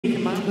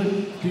9 maanden,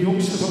 de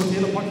jongste van het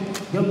hele pak.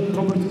 Wel,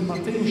 Robert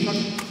Mateusiak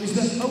is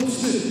de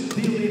oudste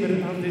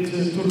deelnemer aan dit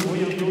toernooi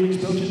aan Nordh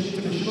Belgian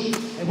International.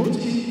 Hij wordt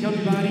in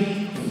januari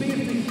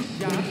 40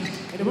 jaar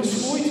en hij was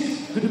ooit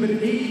de nummer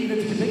 1 in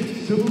het gedekt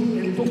dubbel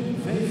en top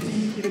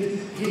 15 in het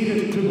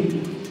herendubbel.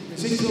 Hij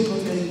zegt wel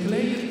dat hij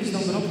kleiner is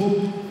dan Rambo,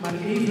 maar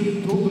even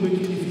dodelijk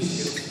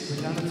efficiënt. We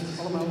gaan het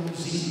allemaal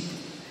zien.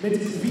 Met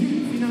 4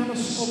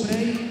 finales op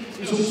rij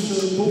is ons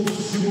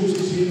boksduo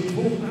zich weer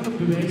volop aan het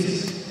bewijzen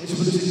en ze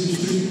willen zich dus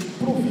terug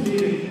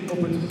profileren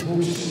op het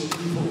hoogste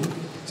niveau.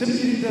 Ze hebben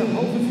hier in de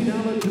halve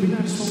finale de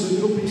winnaars van de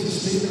Europese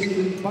Spelen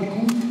in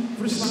Baku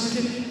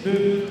verslagen, de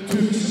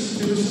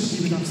Turkse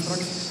die we dan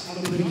straks aan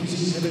het bericht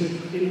gezien hebben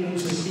in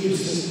onze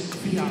eerste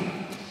finale.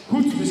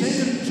 Goed, we zijn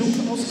er zo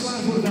als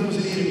klaar voor, dames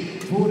en heren,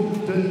 voor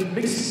de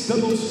mixed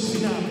doubles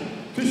finale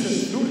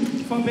tussen Nordh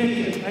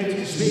Fabbeke uit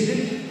Zweden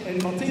en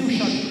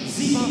Mateusiak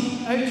Zieba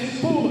uit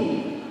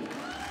Polen.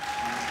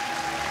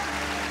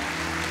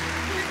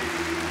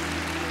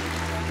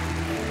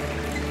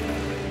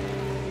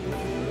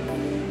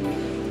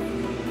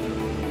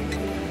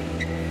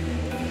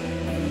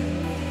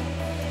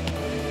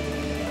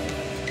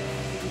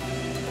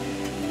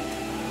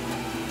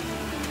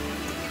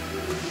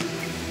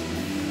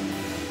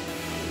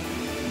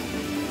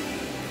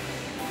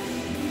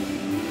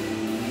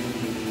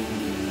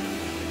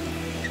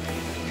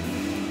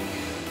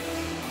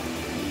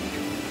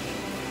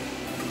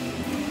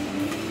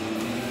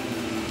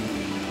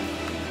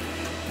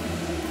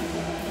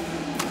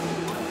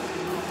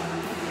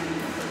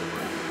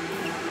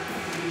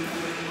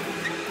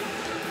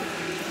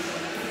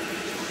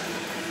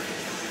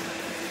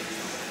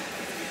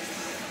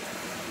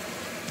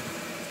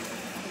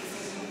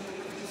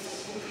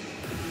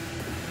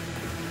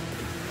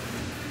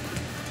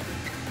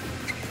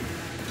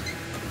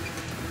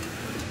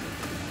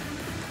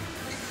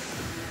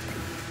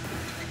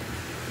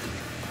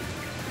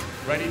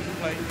 Ready to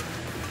play.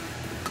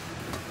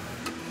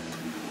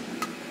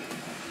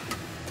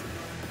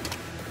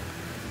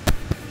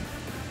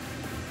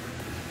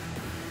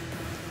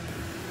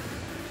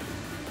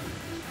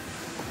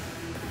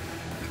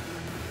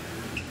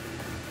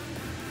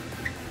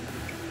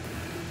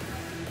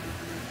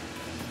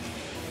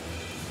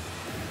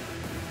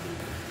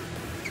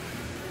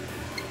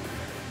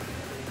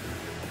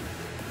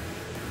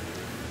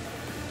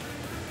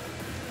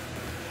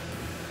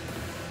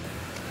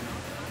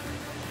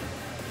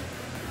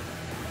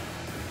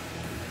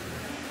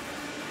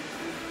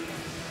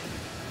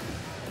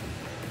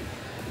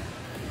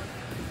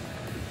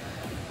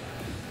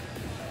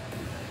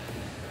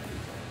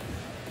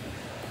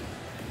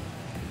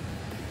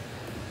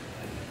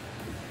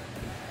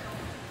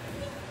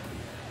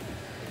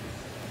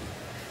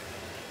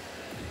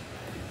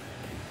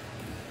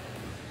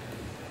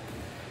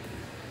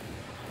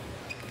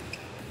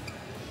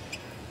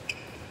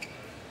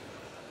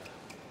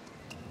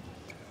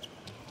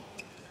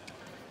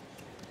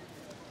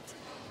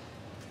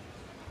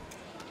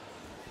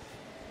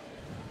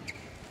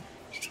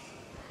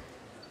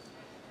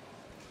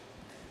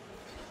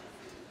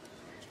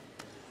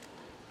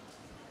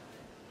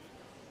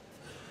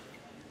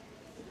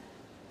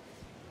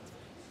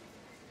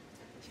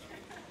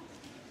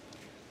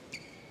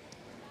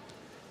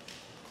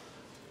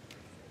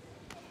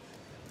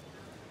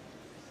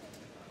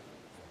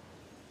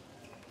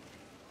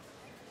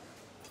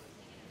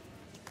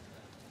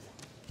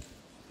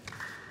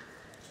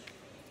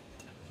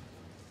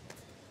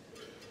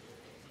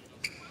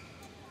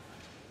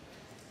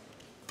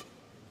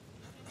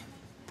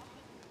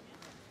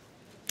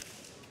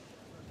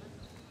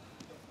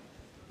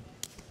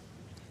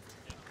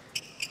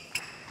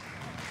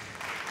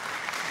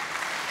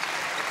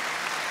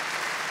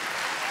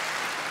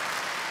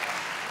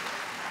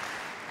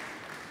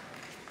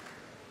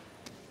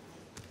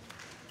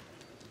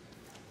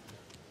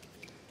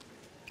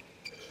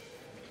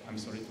 I'm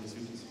sorry, it was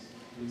you.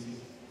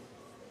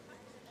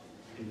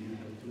 Can you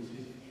help to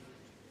receive?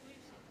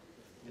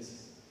 Yes.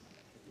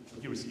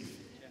 You receive.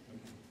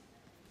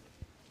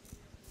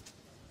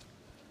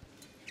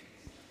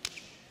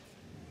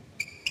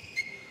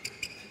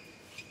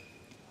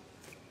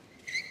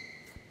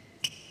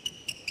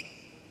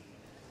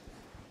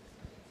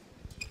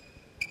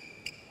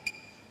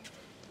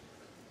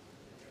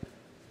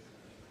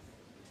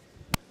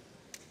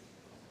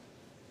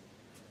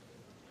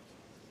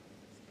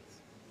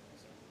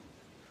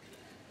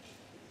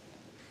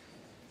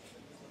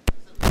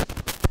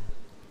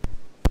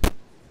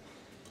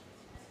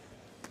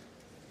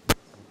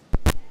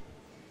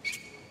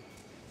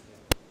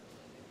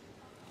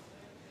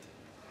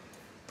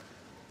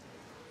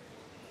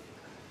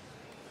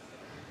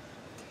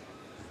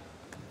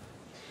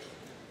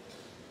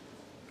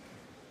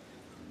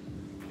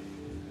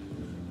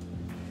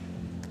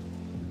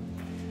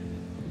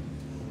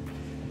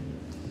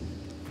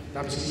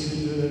 Dames en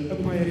heren, de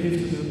umpire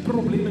heeft een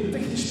probleem, een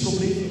technisch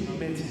probleem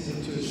met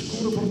het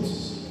scorebord,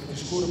 met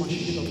de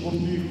scoremachine. Dat wordt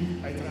nu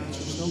uiteraard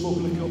zo snel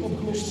mogelijk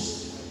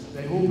opgelost.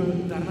 Wij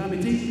hopen daarna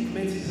meteen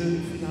met de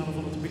finale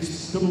van het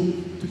mixed double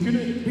te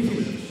kunnen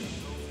beginnen.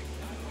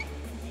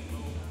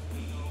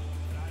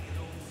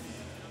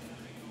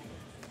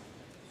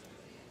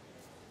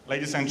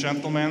 Ladies and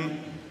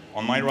gentlemen,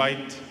 on my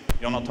right,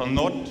 Jonatan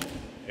Nordh,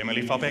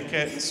 Emelie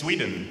Fabbeke,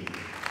 Sweden.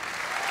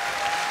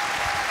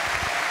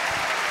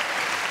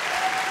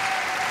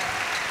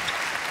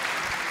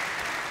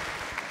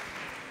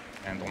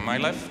 And on my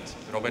left,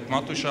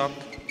 Mateusiak,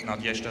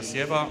 Nadiezda,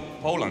 Zieba,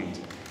 Poland.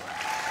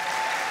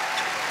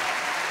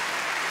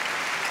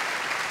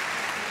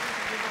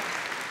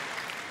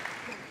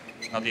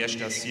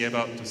 Nadiezda,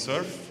 Zieba to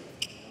serve,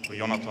 to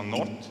Jonatan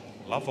Nordh,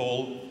 love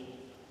all,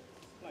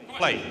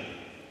 play.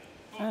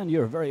 And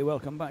you're very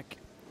welcome back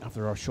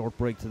after our short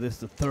break to this,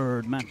 the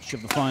third match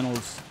of the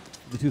finals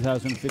of the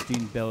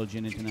 2015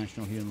 Belgian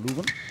International here in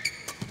Leuven.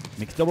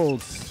 Mixed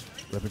doubles,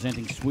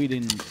 representing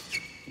Sweden,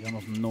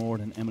 Jonatan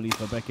Nordh and Emelie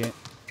Fabbeke,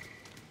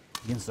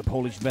 against the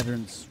Polish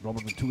veterans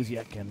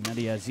Mateusiak and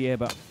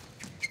Nadiezda.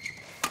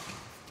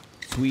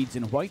 Swedes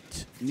in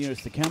white,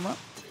 nearest the camera.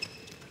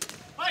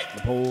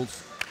 The Poles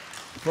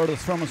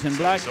furthest from us in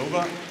black. It's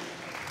over.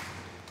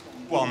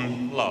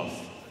 One love.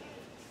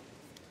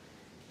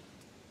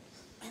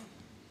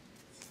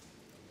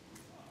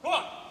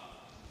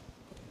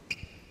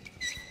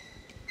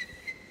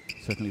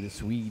 Certainly the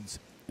Swedes,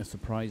 a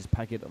surprise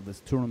packet of this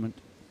tournament.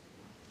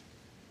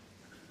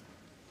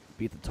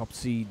 Beat the top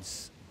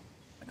seeds,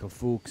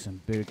 Fuchs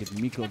and Birgit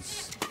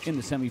Mikkels, in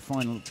the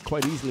semi-final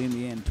quite easily in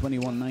the end,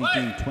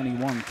 21-19,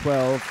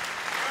 21-12.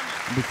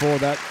 And before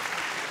that,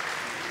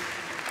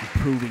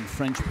 improving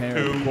French pair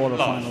in the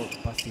quarter-final,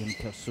 Bastien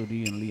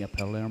Cassodi and Leah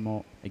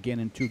Palermo, again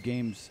in 2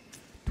 games,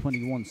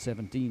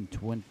 21-17,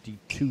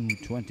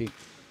 22-20.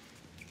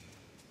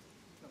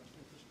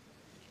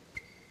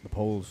 The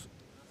Poles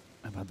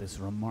have had this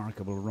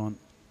remarkable run.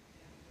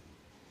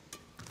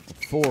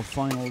 4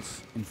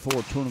 finals in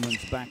 4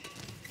 tournaments back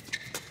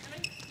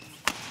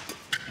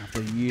after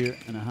a year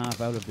and a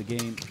half out of the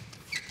game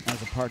as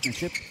a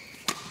partnership.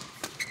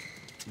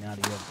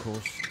 Nadia, of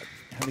course,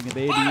 having a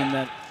baby in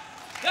that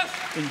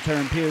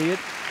interim period.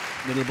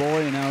 Little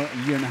boy, now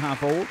a year and a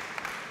half old.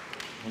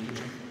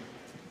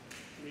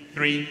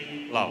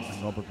 3 love.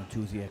 And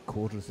Mateusiak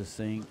Quarters is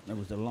saying that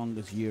was the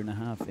longest year and a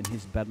half in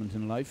his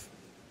badminton life.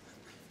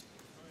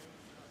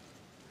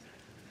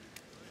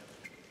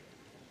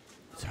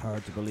 It's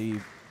hard to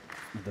believe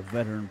that the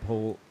veteran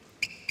Pole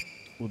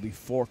will be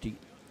 40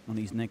 on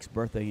his next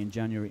birthday in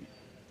January.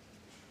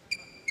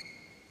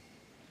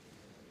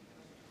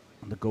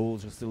 And the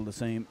goals are still the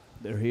same.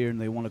 They're here and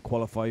they want to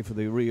qualify for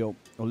the Rio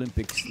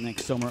Olympics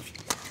next summer.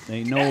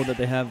 They know that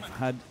they have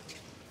had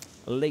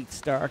a late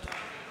start.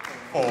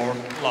 4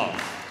 love.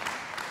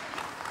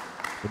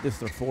 But this is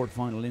their 4th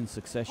final in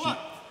succession.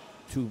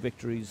 2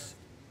 victories.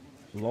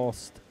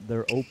 Lost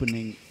their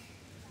opening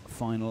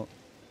final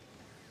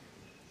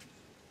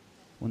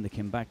when they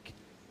came back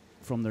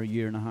from their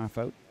year and a half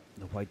out.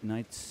 The White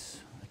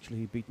Knights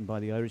actually beaten by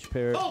the Irish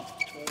pair.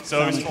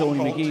 Service and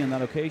Tony McGee on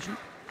that occasion.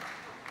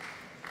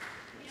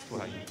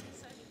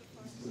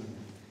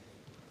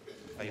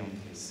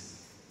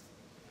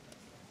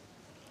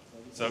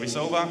 Service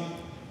over.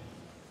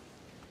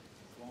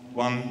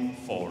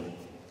 1-4.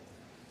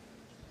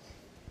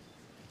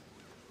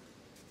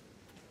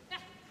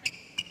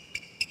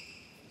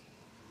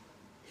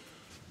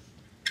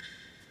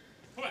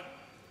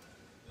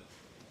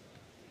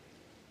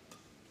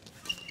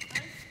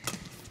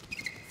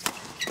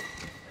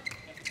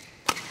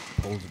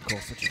 Poles, of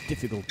course, such a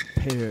difficult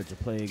pair to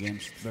play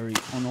against, very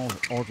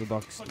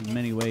unorthodox in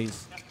many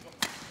ways.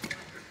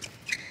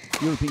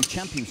 European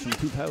champions from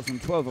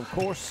 2012, of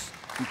course,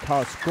 in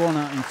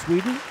Karlskrona in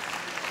Sweden.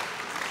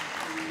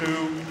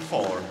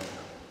 2-4.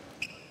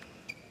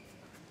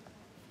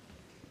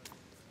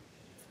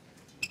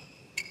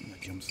 And a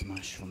jump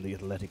smash from the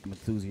athletic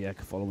Mateusiak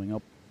following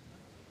up.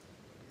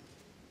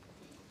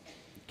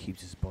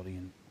 Keeps his body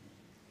in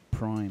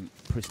prime,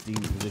 pristine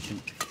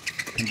condition.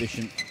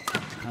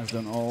 Has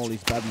done all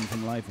his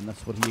badminton life, and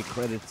that's what he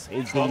accredits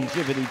his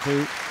longevity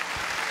to.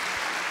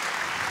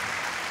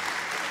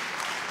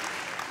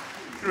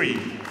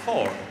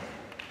 3-4.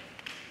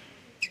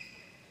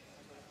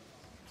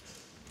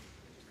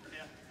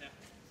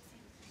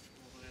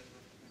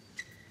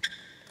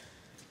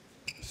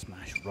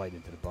 Smash right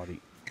into the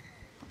body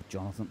of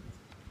Jonatan.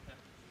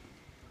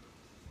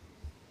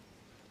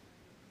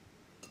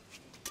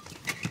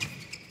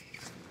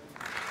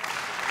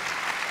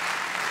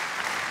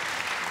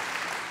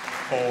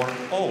 For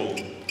all.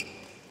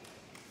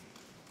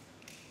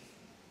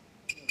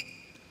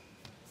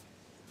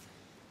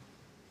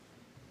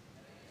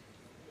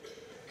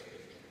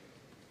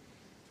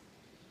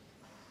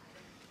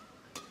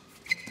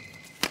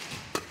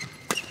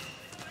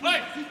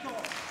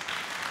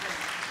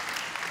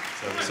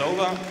 Service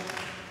over.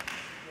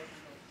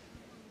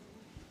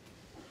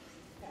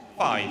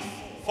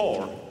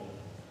 5-4.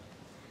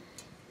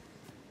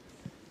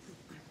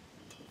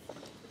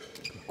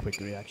 Quick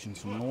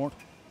reactions from Nordh.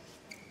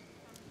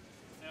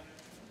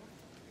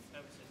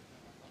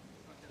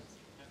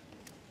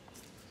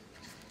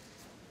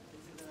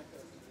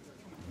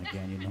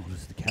 Again, you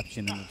notice the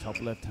caption in the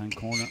top left-hand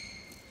corner.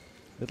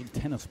 Little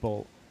tennis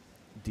ball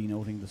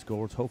denoting the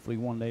scores. Hopefully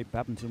one day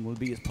badminton will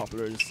be as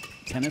popular as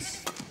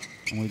tennis.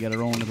 And we get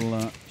our own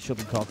little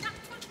shuttlecock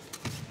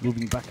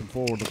moving back and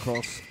forward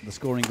across the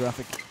scoring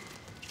graphic.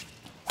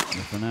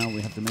 And for now,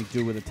 we have to make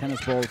do with a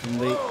tennis ball from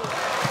the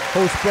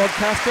host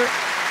broadcaster.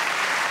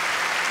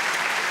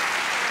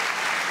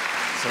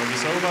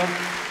 Service over.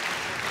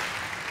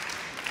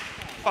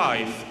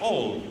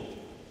 5-all.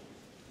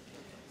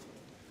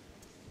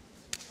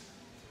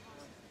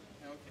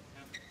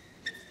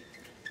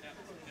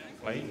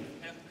 Play.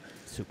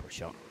 Super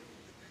shot.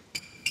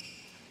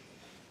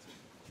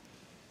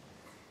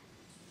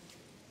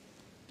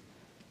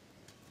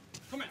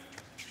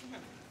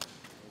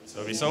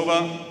 Service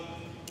over.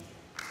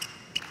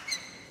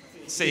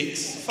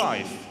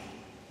 6-5.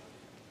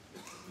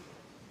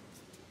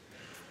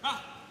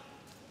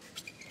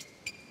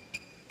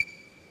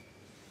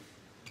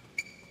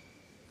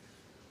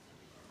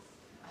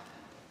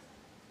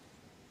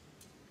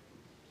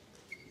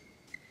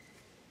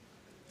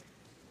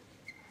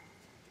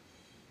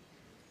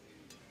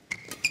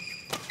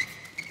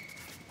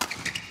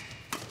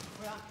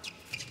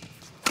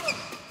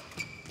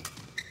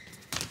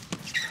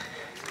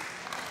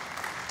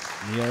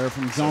 The error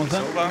from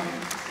Jonatan.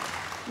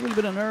 A little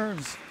bit of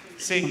nerves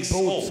on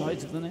both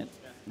sides of the net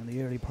in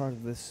the early part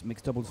of this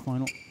mixed doubles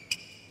final.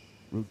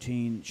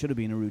 Routine, should have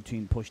been a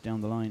routine push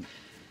down the line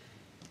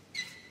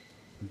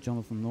from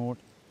Jonatan Nordh.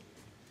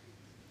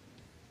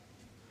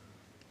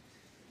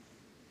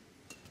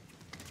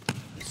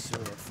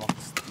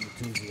 Fox,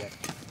 Mateusiak.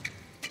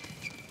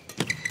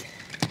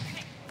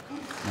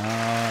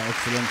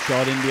 Excellent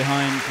shot in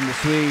behind from the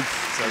Swedes.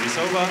 Service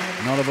over.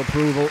 Not of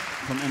approval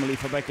from Emelie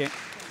Fabbeke.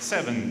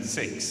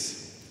 7-6.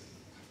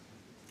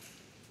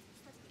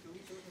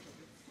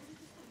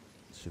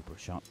 Super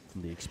shot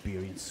from the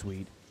experienced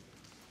Swede.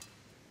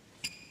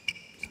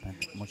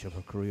 Spent much of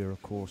her career,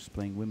 of course,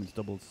 playing women's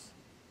doubles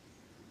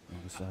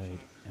alongside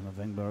Emma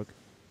Wengberg.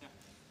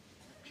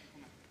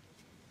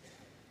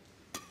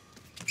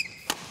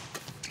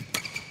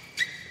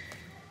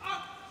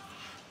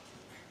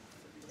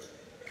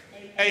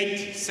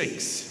 Eight,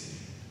 6.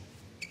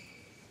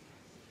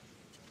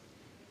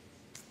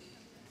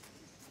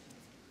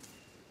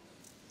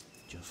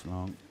 Just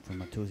long from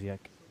Mateusiak.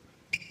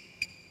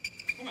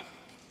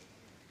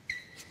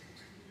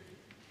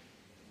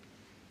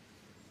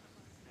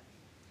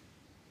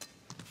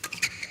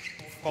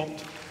 Pot.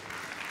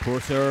 Poor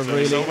serve,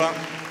 Service really. over.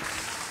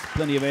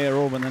 Plenty of air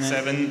over the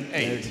net. 7-8.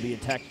 There to be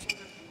attacked.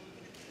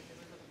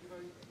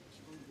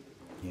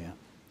 Yeah,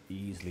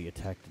 easily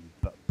attacked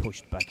and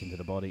pushed back into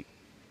the body.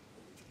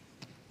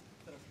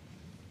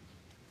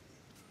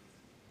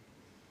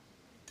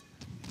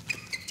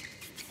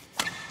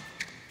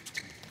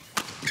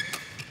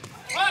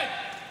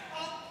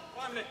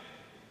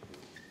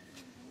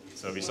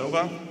 Service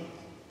over.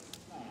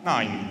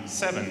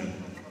 9-7.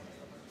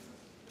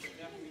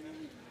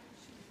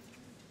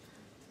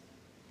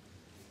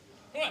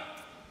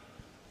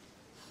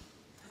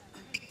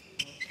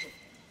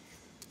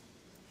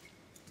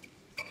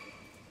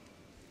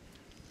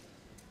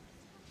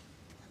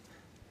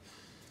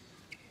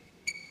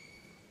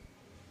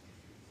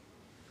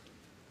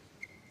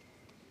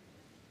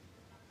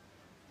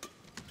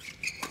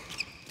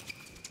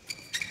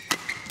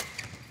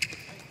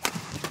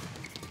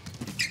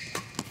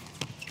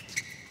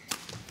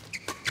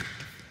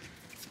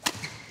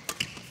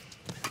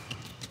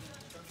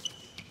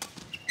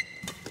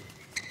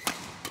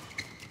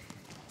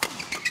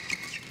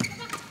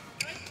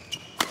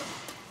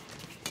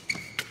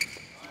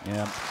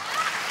 Yeah,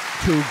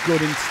 two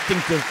good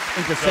instinctive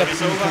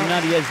interceptions from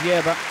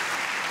Nadiezda.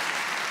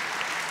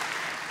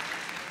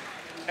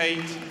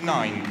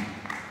 8-9.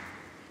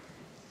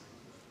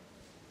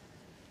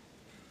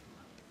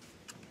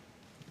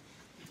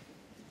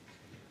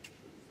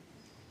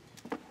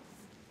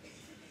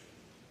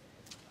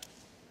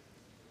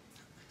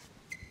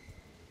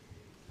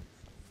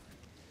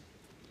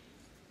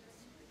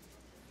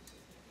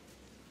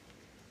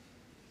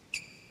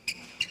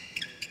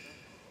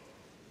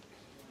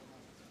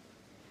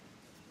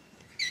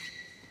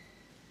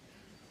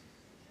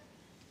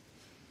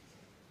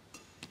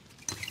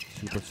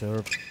 Super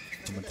serve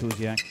from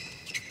Mateusiak.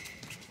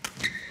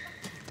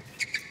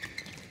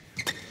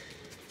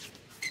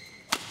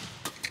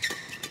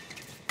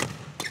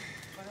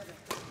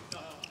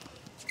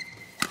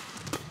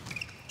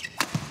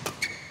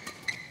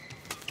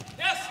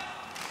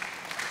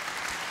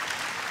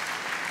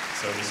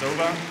 Service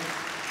over.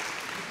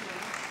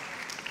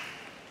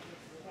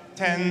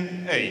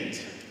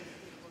 10-8.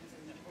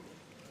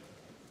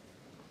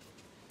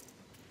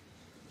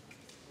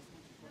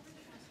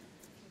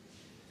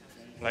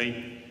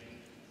 Play.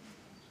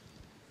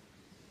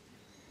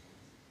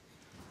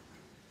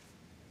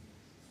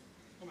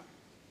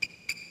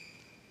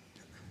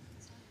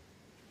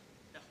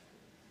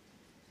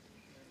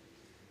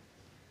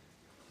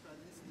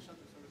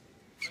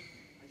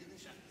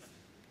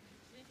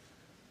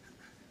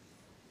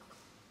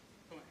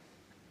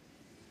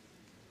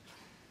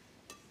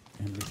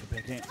 And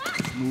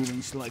Fabbeke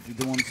moving slightly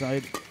to one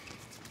side.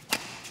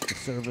 The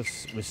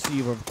service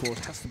receiver, of course,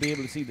 has to be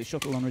able to see the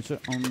shuttle on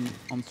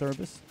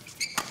service.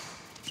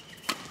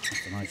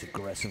 Just a nice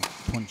aggressive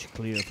punch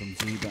clear from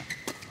Zieba.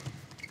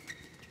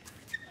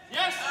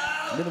 Yes.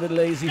 A little bit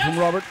lazy from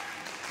Robert.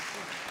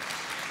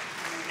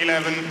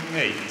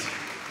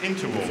 11-8.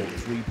 Interval.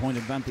 3-point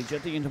advantage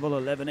at the interval,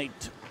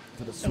 11-8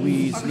 for the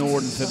Swedes,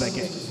 Nordh and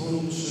Fabbeke. Voor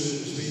ons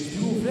Zweeds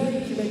duo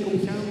vrij gelijk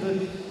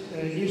opgaande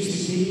eerste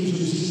game, zullen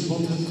we zien wat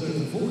het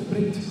vervolg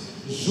brengt.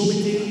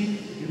 Zometeen,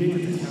 u weet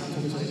het, het gaat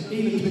tot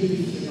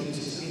 21 en dan is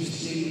het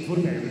eerste game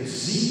voorbij. We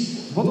zien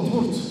wat het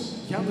wordt.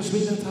 Gaan de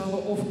Zweden het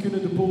halen of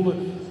kunnen de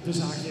Polen de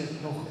zaakje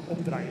nog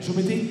opdraaien?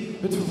 Zometeen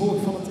het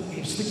vervolg van het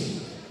eerste game.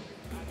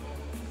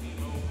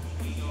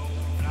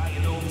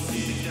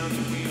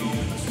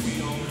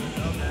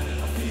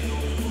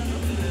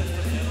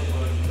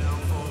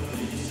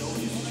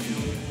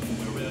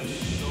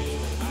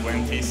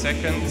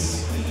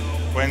 Seconds.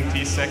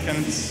 20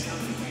 seconds.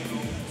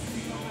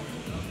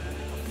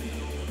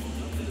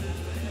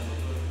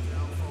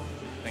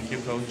 Thank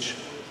you, coach.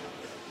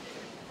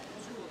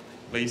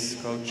 Please,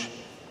 coach.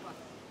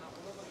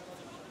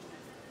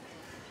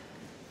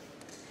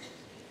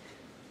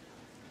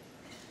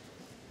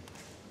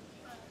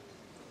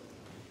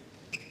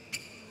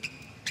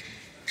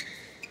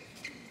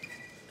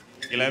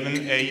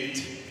 Eleven,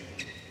 8.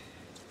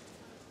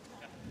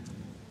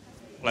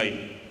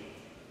 Play.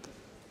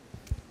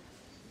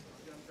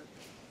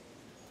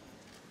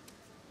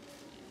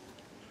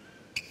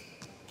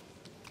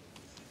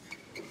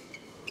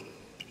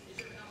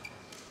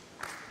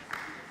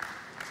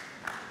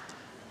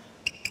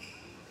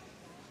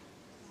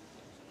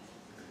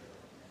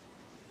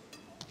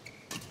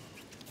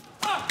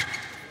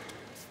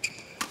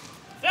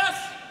 Yes.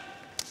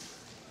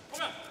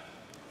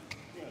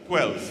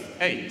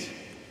 12-8.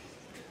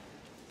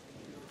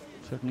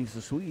 Certainly it's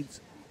the Swedes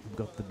who've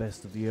got the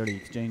best of the early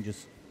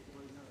exchanges.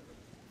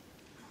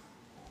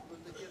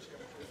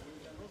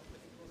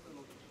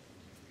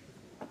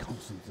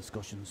 Constant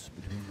discussions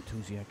between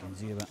Mateusiak and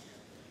Zieba.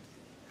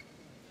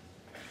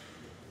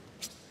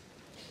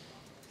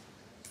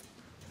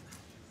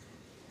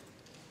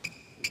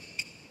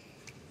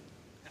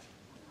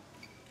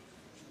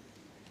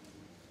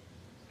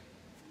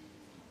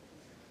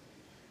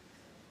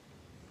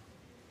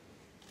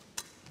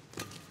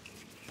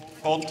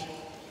 Hot.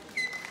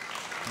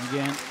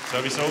 Again,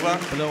 Service over.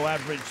 below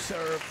average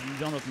serve from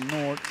Jonatan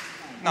Nordh.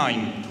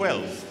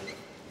 9-12.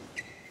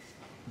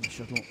 The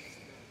shuttle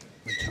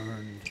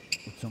returned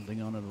with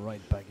something on it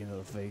right back into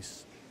the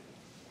face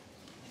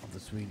of the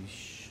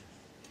Swedish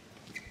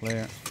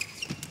player.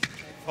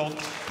 Hot.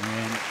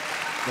 And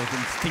those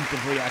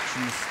instinctive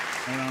reactions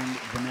around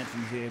the net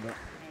from Zieba.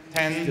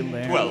 Still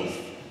there. 10-12.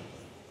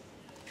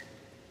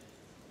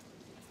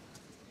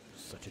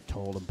 Such a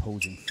tall,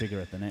 imposing figure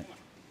at the net.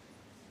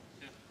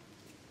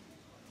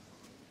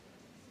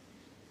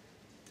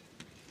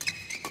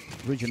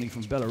 Originally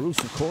from Belarus,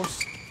 of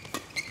course.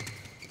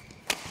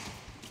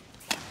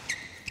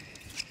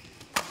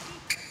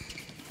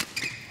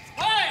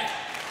 Hey.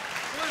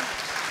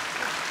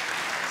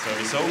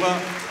 Service over.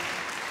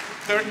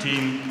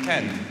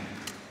 13-10.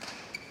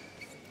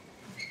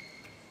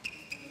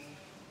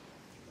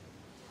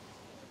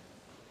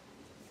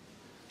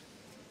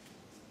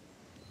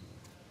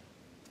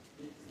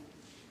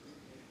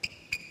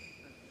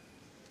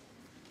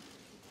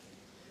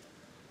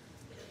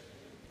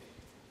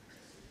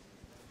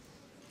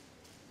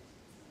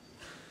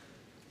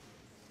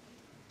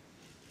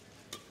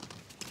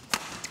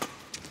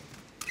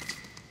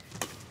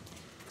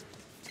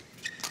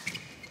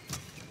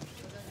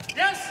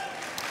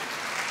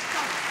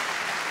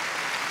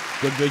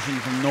 Good vision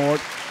from Nordh.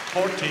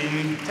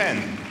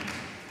 14-10.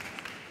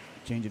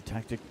 Change of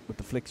tactic with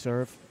the flick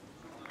serve.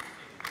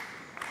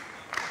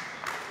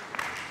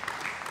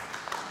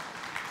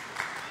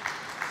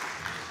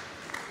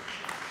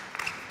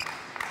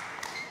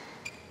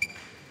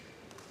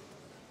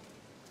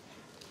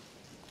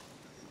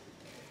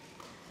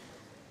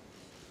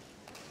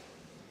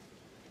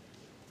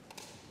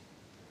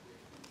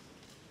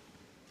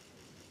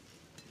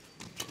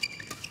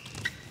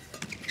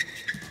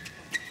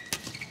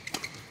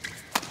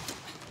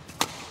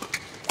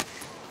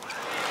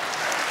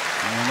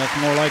 And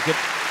that's more like it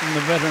from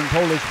the veteran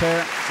Polish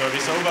pair.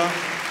 Service over.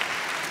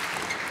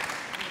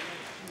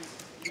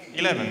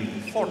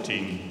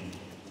 11-14.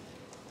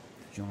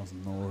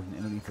 Jonatan Nordh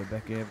and Emelie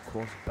Fabbeke, of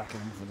course,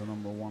 battling for the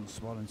 #1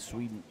 spot in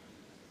Sweden.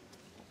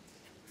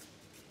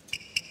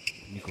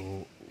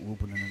 Nico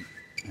Rupanen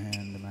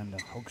and Amanda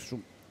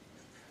Hogström.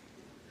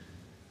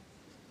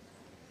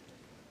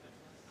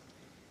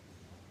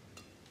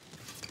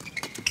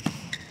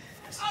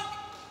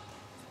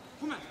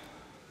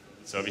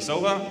 Service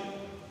over.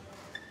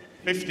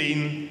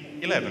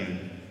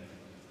 15-11.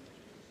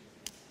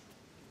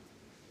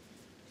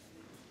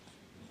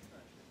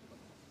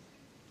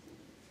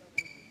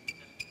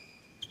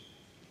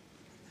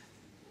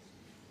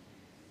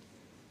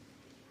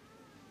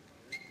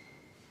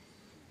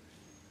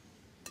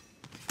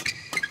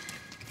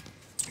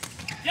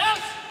 Yes.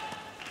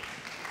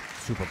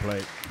 Super play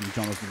from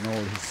Jonatan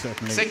Nordh. He's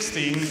certainly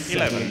 16-11.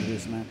 settling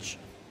this match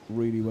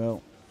really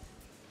well.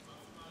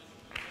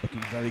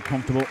 Looking very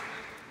comfortable.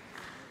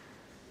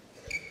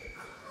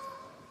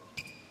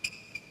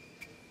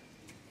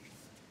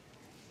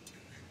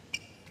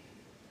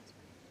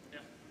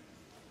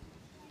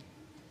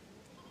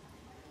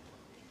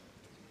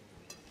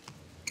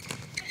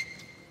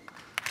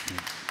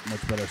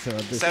 Much better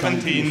serve this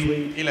time.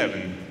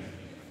 17-11.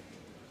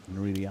 And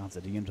really after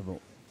the interval,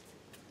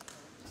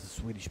 the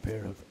Swedish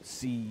pair have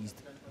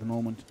seized the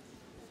moment.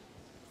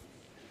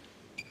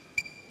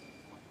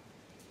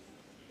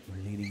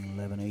 We're leading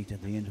 11-8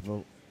 at the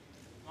interval.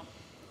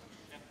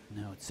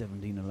 Now it's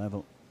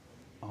 17-11.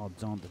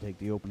 Odds on to take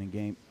the opening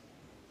game.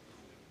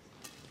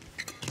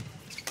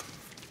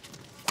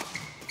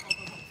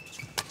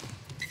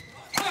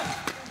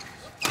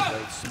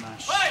 Great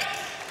smash.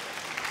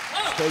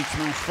 Straight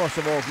smash first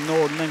of all from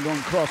Nordh and then going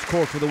cross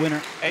court for the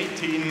winner.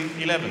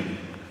 18-11.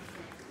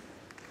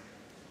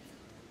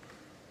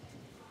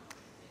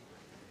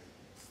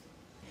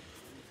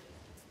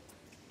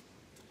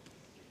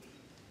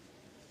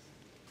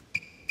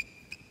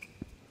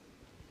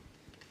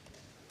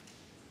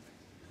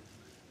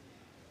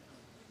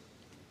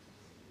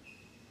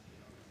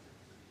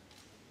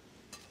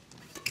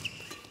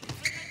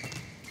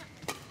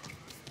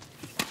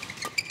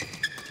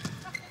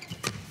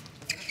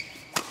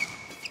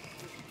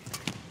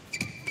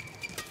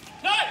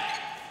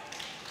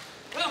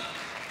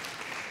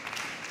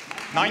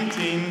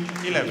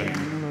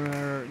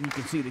 You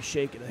can see the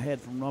shake of the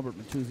head from Robert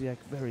Mateusiak,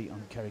 very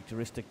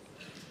uncharacteristic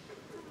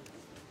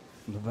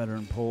from the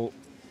veteran Pole.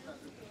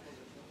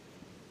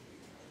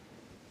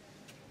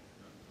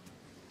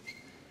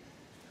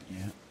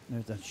 Yeah,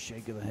 there's that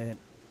shake of the head.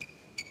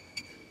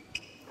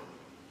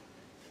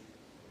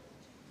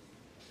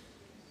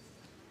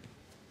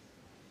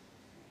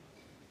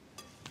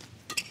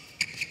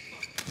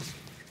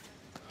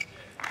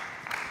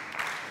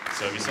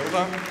 Service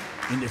over.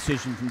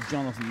 Indecision from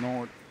Jonatan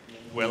Nordh.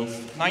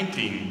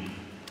 12-19.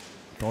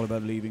 Thought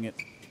about leaving it.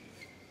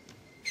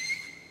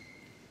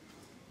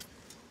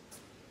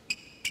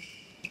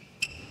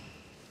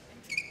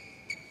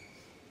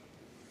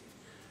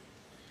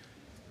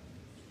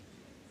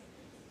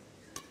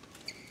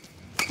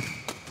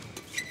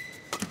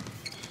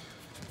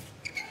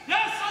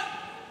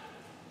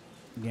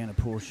 Again, a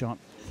poor shot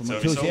from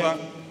Service Mateusiak.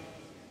 over.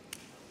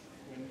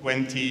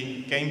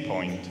 20 game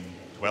point.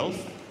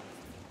 12.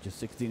 Just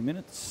 16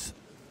 minutes.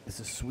 It's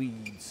the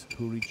Swedes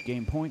who reach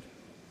game point.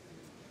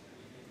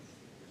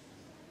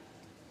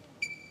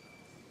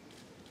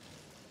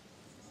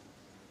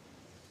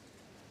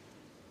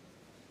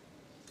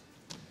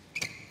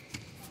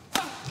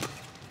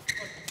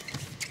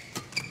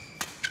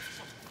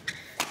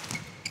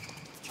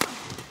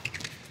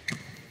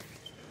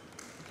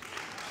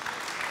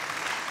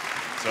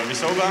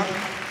 Service over.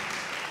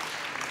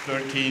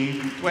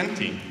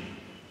 13-20.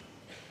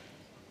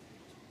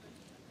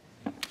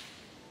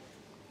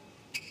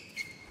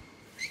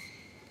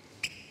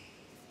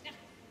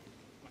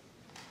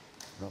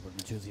 Robert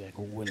Mateusiak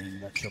willing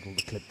that shuttle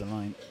to clip the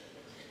line.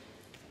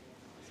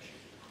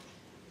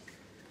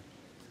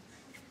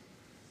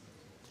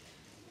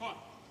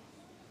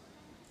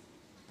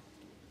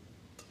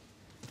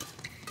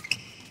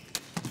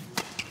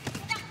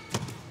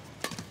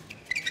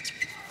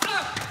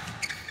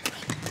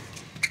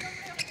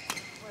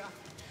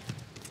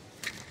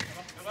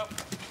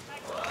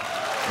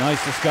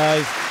 Nice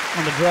disguise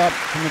on the drop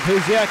from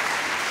Mateusiak.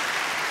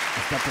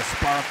 He's got the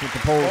spark with the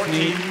pole's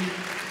knee.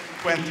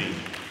 14-20.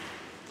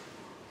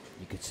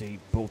 You could see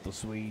both the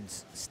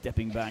Swedes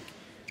stepping back,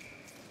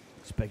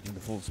 expecting the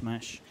full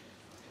smash.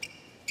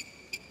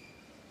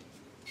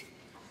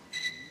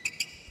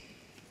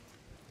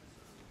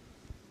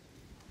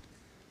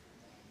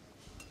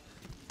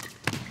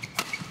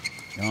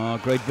 Oh,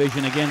 great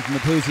vision again from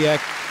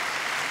Mateusiak.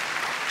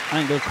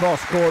 Angle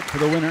cross court for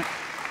the winner.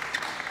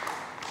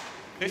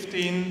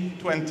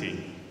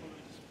 15-20.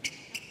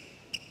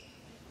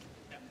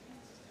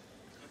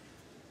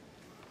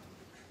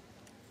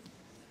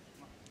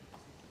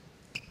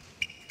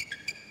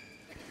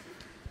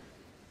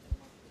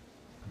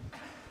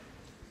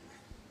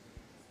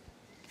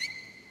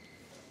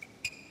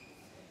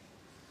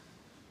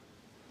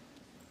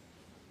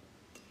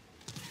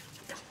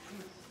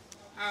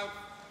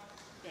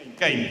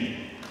 Game.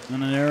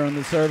 And an error on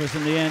the service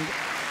in the end.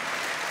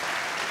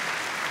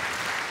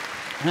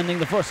 Handing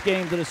the first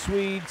game to the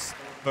Swedes.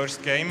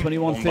 First game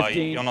won by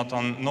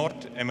Jonatan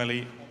Nordh,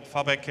 Emelie,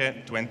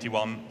 Fabbeke,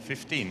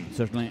 21-15.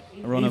 Certainly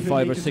a run of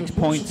 5 or 6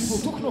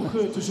 points. Toch nog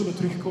te zullen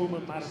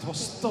terugkomen, maar het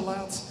was te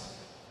laat.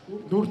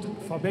 Nordh,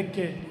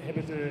 Fabbeke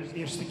hebben de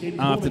eerste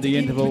game After the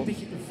interval. 21-15,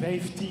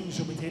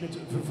 zo meteen het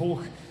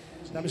vervolg.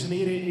 Dames en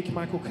heren, ik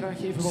maak ook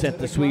graag even wat Set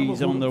the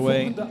Swedes on their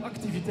way.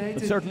 activiteiten.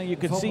 But certainly you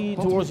could see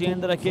towards the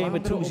end of that game,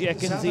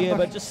 Mateusiak and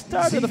Zieba just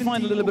started to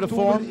find a little bit of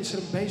form. Is er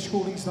een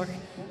bijscholingsdag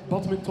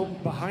badminton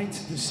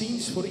behind the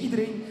scenes voor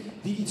iedereen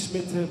die iets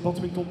met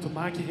badminton te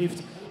maken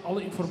heeft.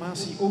 Alle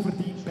informatie over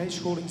die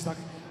bijscholingsdag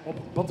op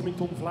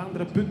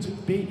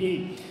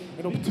badmintonvlaanderen.be.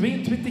 En op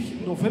 22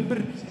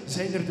 november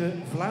zijn er de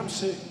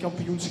Vlaamse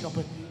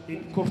kampioenschappen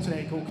in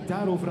Kortrijk. Ook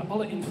daarover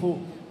alle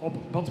info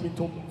op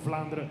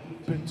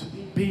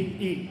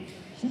badmintonvlaanderen.be.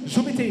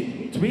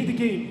 Zometeen tweede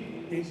game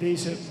in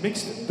deze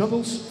mixed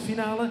doubles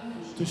finale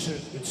tussen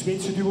het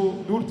Zweedse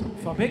duo Nordh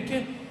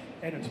Fabbeke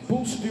en het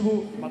Poolse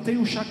duo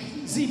Mateusiak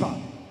Zieba.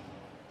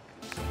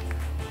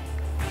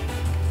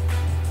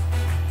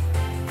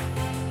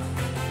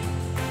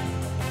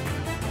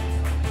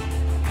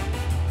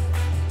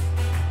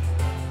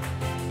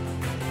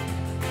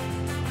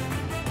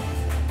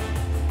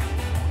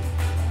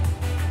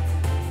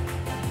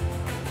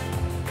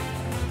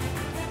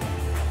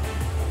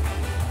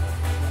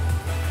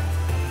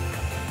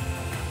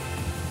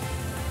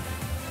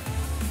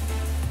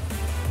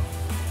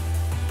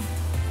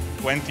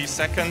 20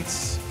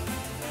 seconds.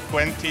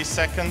 20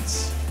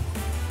 seconds.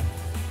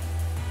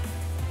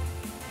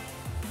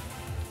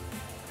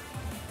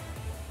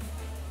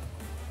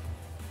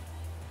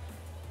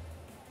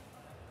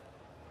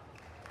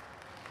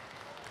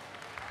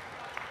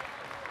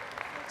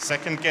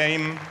 Second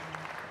game,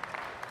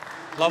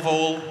 love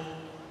all,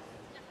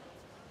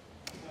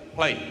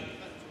 play.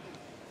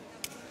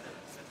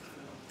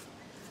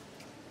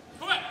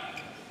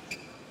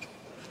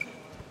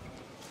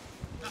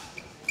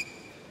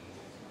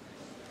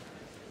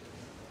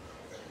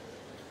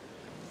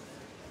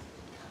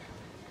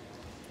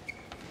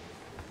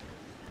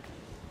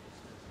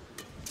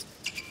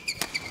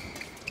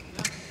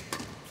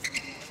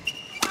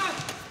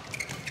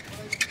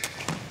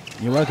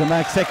 You're welcome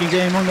back, second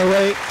game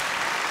underway.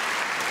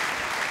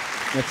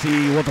 Let's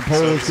see what the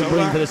Poles can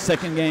bring to the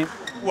second game.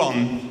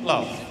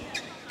 1-love.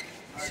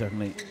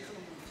 Certainly.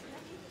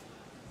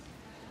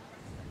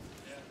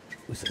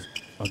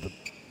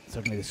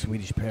 Certainly the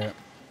Swedish pair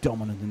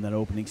dominant in that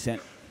opening set.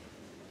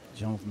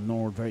 Jonatan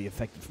Nordh very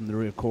effective from the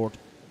rear court.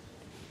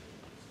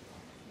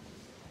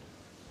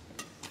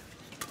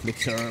 Flick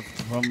serve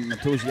from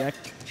Mateusiak.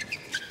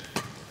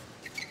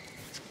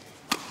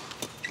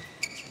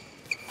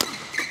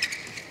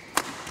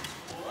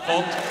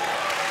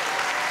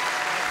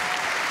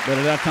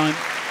 Better that time.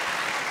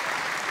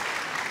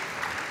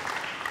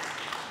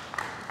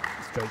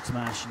 Straight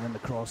smash and then the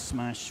cross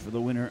smash for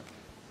the winner.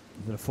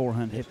 The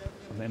forehand hip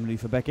of Emelie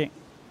Fabbeke.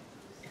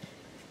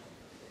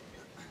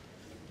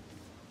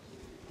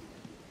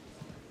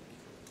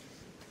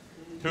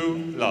 Two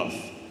love.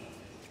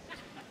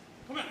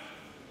 Come on.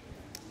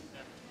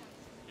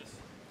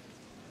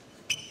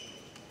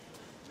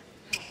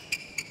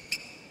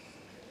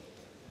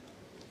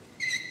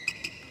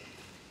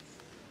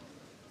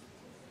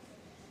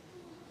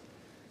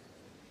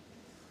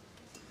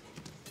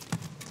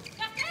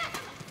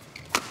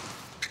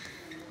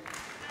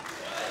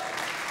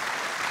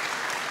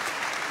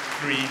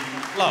 3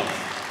 love.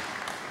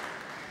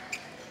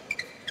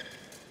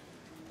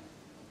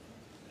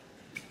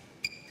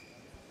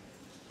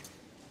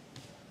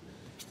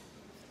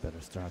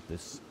 Better start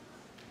this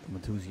for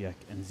Mateusiak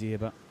and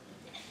Zieba,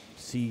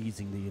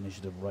 seizing the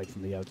initiative right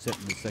from the outset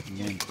in the second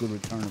game. Good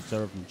return of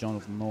serve from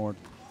Jonatan Nordh,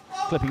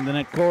 clipping the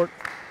net court,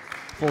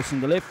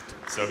 forcing the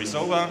lift. Service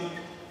over.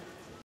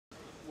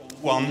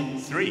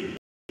 1-3.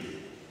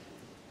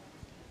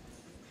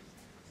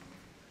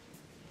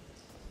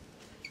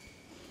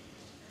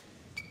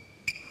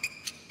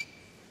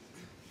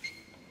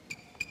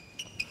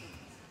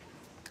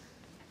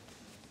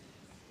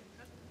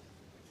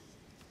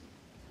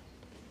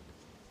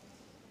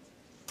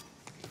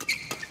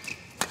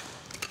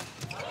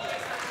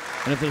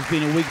 And if there's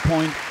been a weak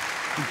point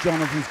in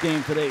Jonathan's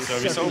game today,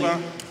 service over.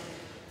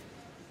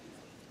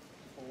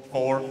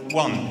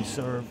 4-1.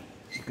 Serve.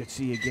 You could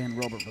see again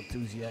Robert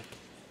Mateusiak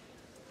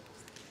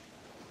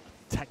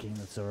attacking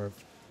the serve.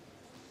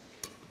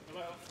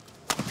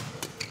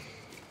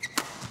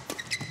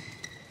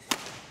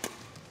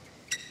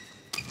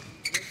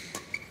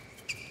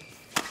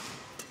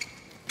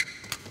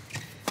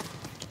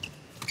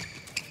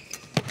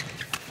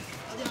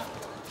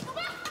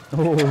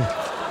 Oh.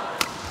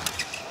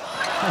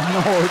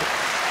 Nordh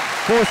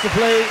forced to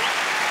play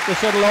the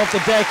shuttle off the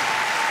deck.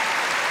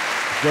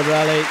 Good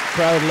rally,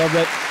 crowd loved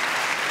it.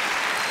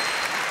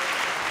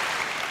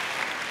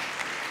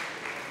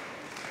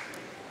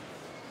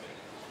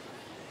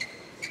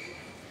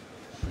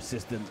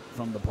 Persistent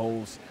from the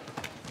Poles.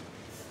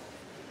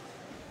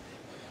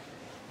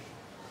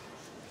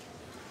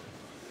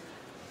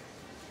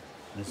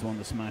 This one,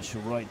 the smash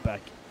right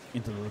back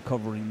into the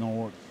recovering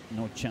Nordh.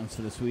 No chance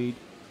for the Swede.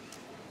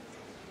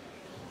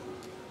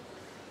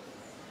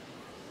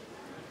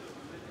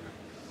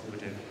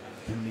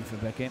 Emelie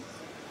Fabbeke,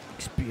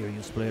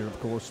 experienced player, of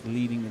course,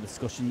 leading the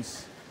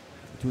discussions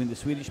between the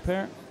Swedish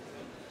pair.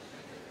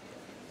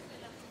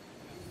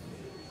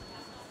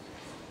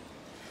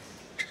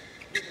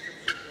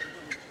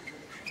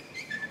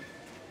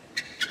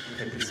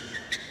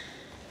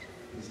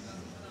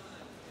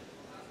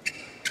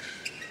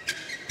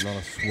 A lot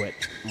of sweat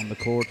on the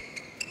court.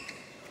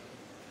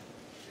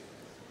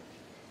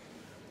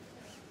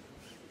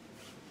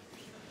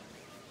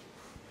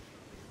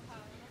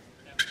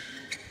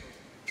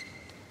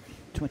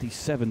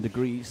 .27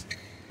 degrees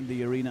in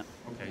the arena.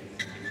 Okay.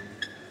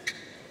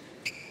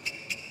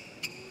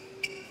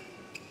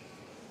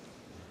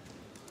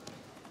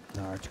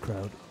 Large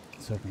crowd,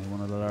 certainly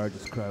one of the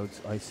largest crowds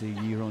I see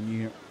year on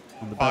year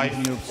on the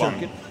Badminton Europe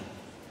circuit.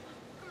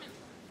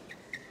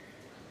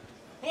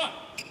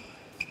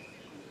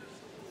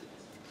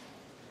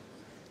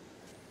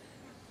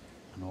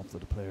 And off to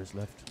the players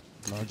left,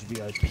 large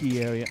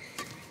VIP area.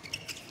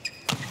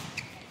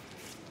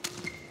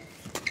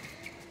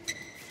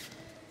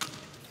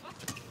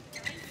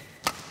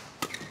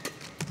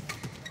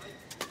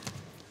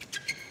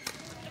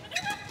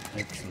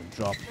 Excellent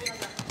drop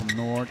from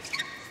Nordh.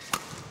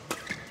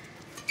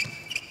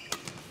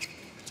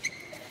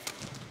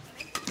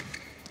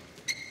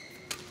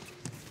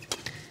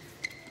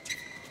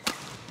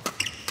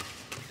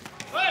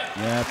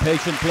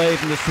 Patient play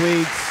from the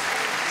Swedes.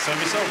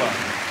 Service over.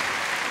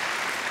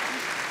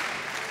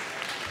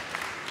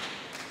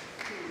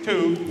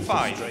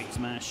 2-5. Straight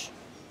smash.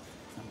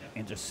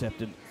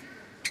 Intercepted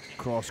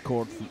cross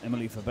court from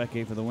Emelie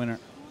Fabbeke for the winner.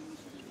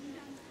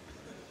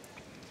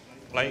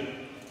 Play.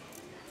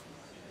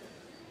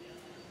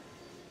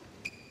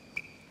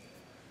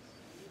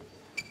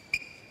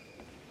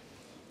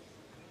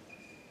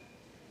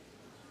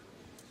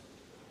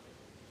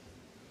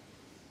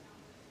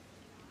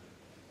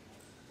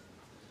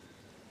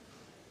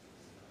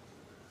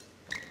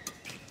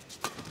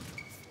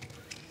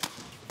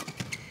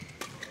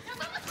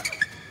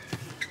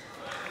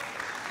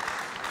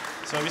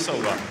 Service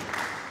over.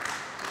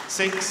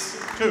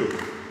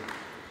 6-2.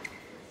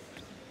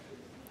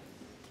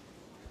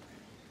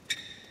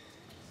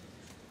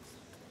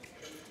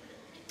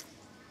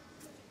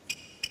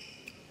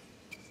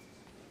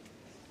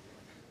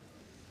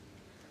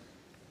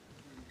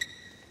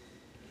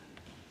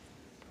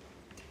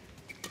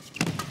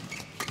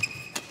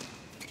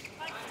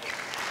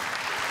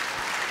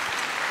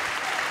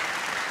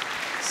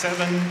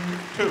 Seven,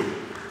 2.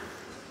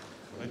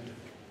 Good.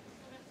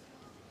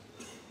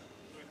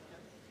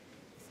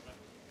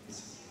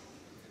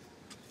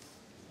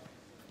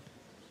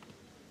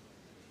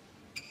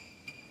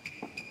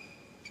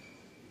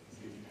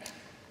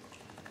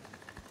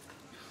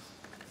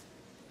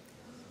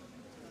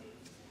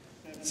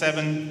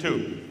 Seven,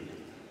 2.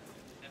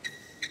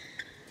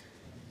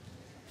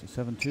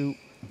 So 7-2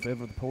 in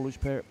favour of the Polish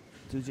pair.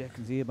 Mateusiak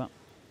and Zieba.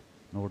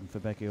 Nordh and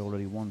Fabbeke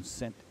already 1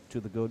 set to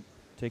the good,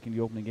 taking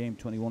the opening game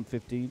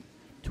 21-15.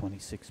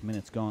 26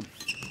 minutes gone.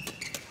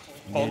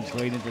 Again,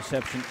 great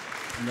interception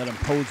from that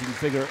imposing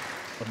figure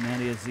of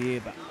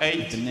Nadiezda.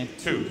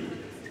 8-2.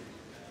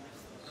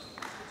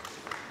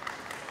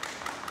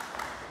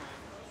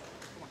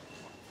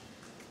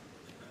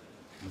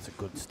 That's a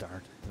good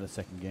start to the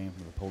second game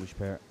for the Polish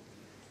pair.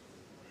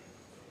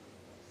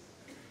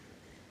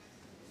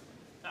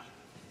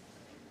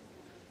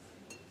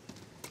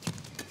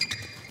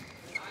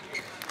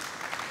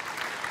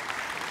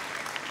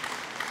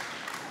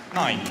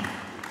 Nine,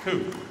 2. A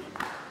little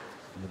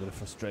bit of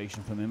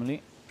frustration from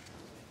Emelie.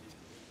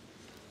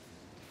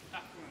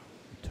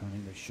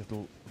 Turning the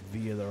shuttle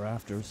via the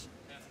rafters.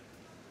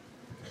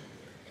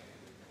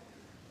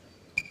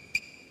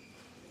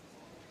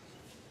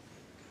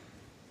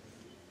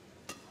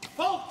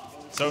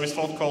 Service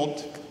fault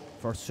called.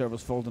 First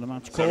service fault in the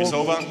match. Service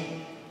called. over.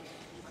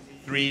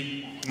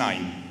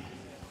 3-9.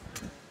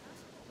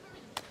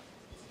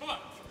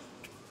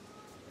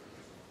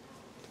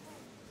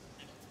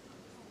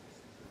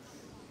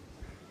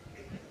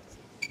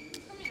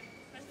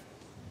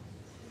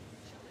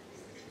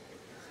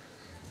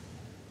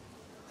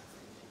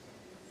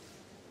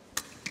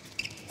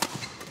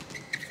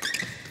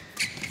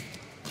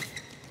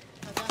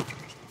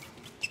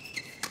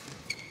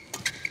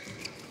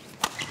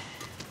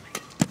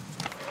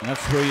 And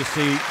that's where you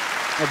see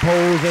the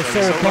poles are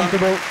so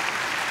comfortable.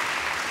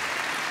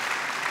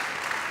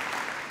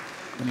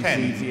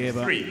 And you see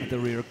Zieba at the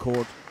rear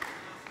court.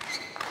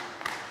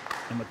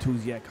 And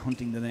Mateusiak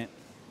hunting the net.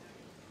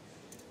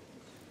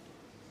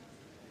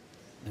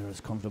 They're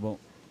as comfortable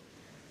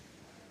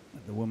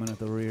with the woman at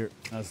the rear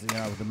as they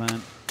are with the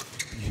man.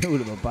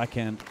 Beautiful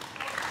backhand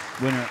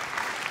winner.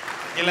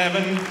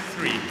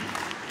 11-3.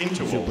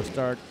 Interval. Super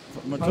start.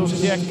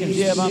 Mateusiak and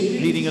Zieba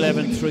leading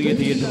 11-3 at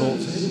the interval.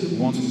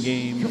 One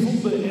game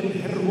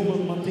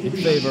in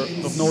favour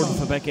of Nordh and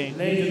Fabbeke.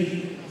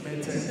 Leiden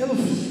met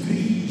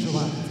 11-3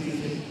 zwaar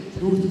tegen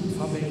Nordh en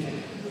Fabbeke.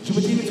 Zo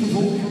meteen het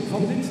gevolg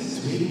van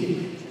dit tweede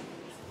game.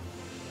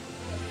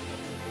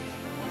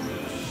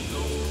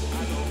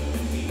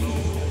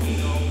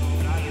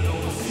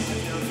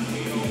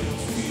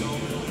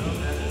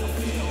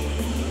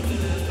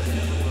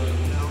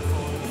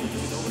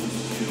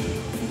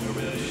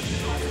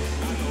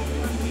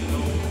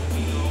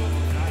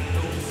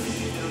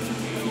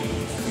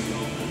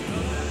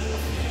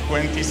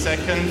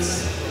 Seconds.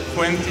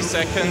 20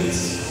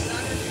 seconds.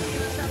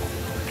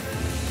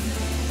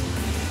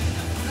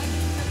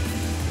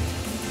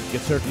 You can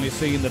certainly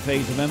see in the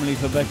face of Emelie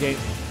Fabbeke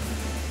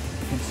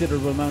a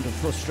considerable amount of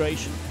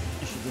frustration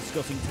as she's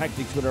discussing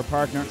tactics with her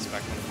partner. It's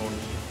back on the court.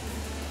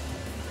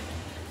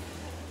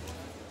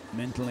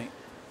 Mentally,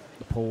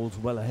 the Poles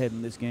well ahead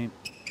in this game.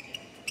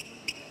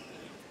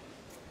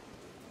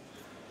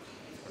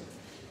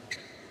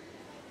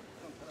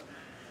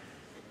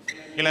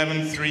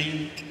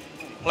 (11-3).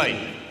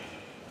 Play.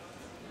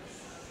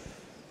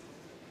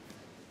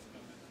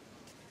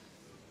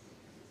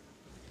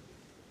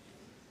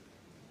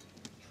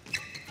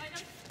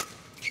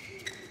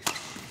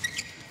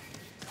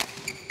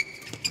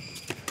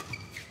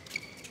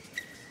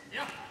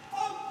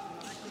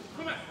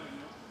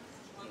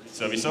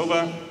 Service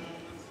over.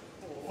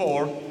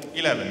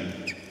 4-11.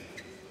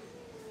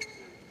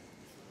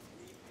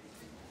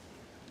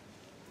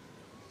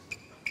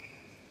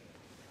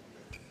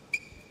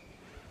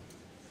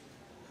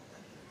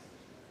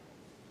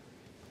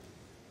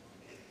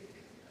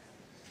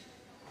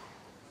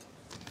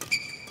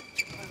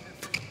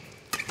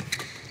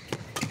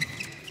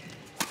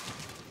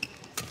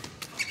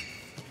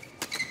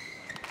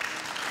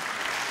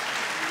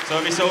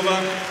 Service over.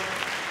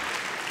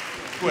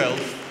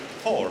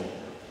 12-4.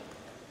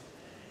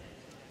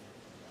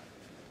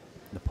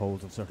 The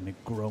Poles have certainly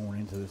grown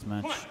into this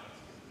match.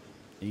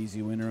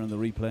 Easy winner on the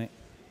replay.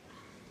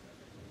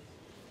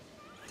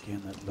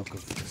 Again, that look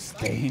of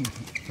disdain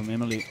from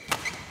Emelie.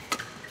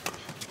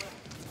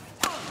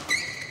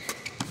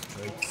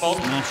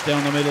 Smash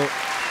down the middle,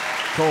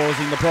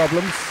 causing the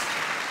problems.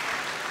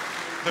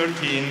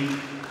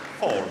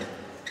 13-4.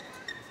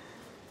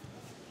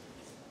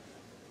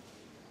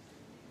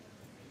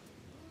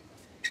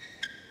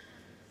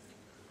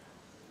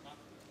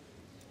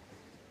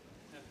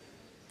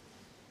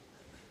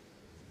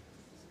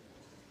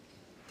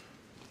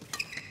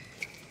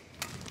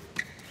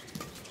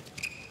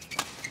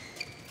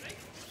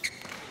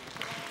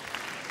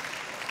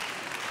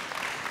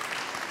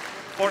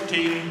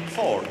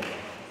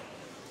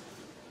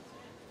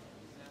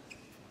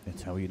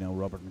 That's how you know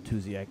Robert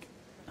Mateusiak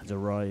has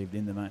arrived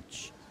in the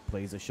match.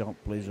 Plays a shot,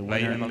 plays a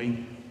Play, winner,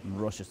 Emelie.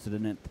 and rushes to the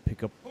net to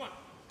pick up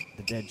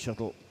the dead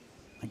shuttle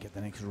and get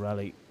the next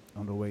rally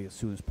underway as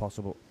soon as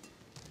possible.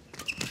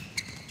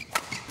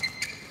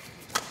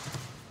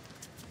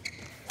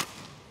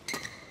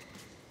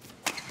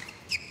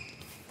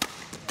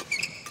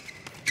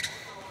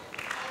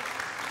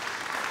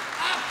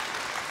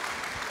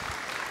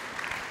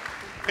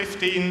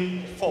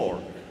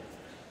 $15-4.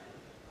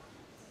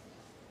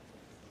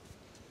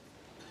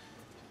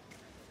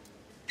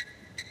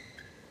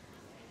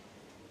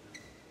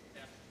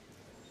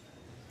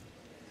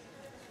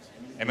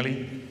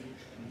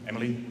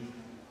 Emelie,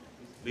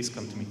 please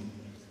come to me.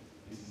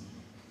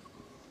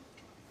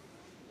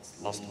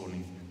 Last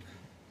warning.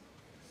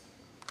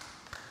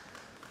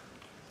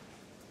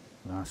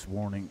 Last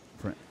warning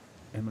for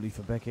Emelie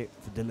Fabbeke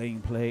for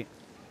delaying play.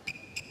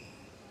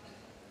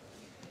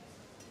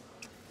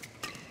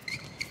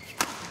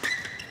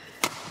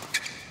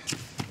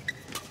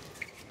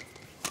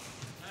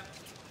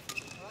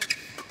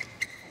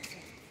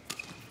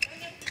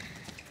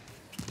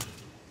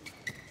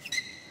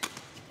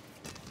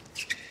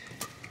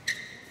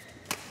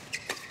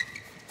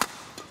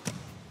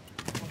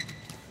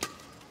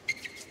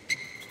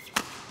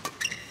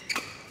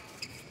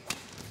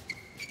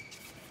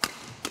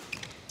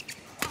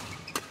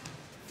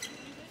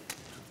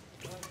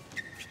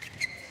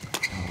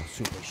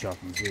 Super shot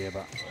from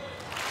Zieba.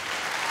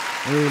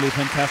 Really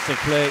fantastic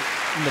play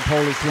from the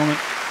Polish woman.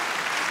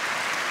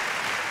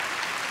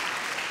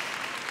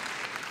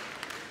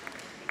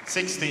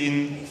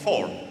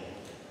 16-4.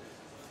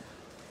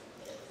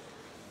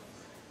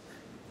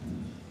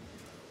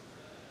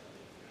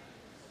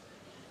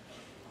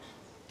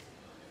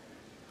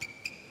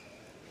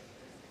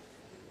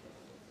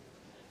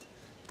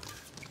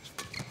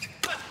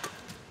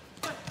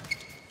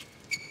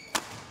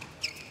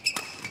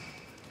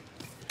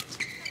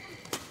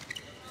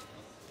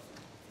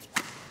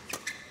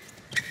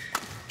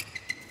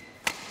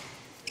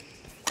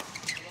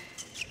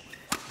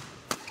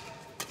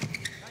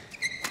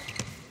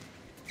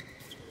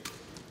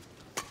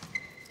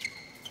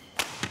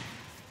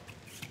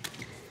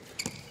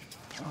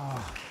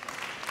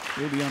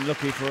 Really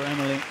unlucky for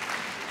Emelie.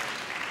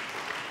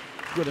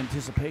 Good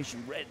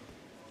anticipation, read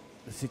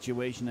the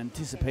situation,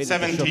 anticipated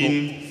the shuttle.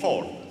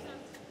 17-4.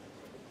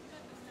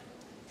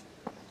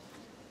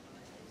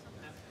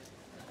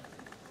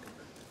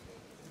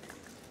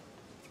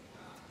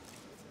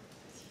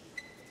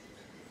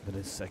 But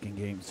this second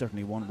game,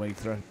 certainly one-way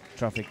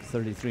traffic,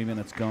 33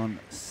 minutes gone,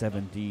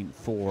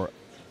 17-4.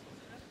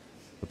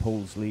 The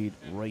Poles lead,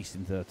 raced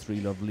into a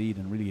 3-love lead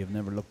and really have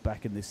never looked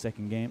back in this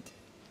second game.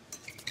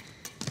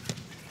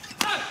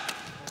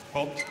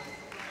 Fault.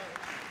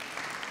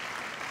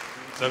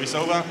 Service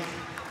over.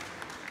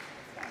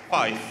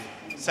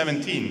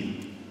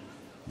 5-17.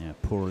 Yeah,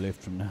 poor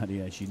lift from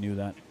Nadia, she knew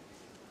that.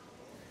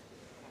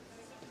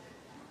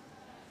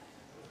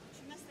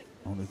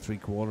 Only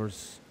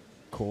 3/4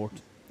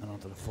 court and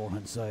onto the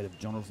forehand side of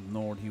Jonatan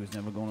Nordh. He was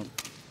never going to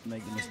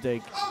make a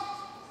mistake.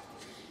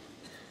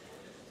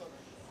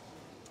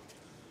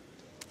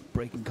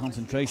 Breaking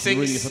concentration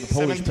really for the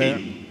Polish pair.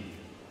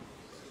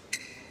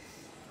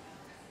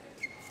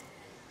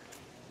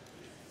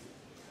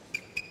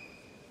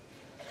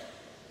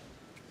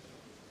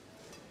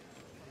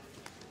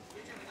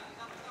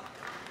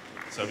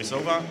 Service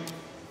over.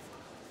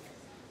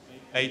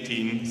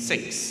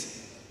 18-6.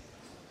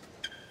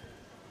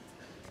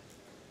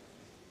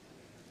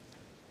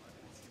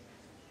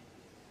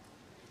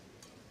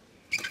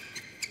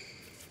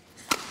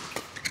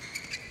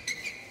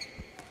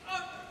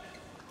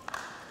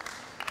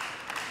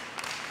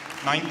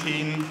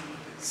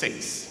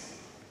 $19-6.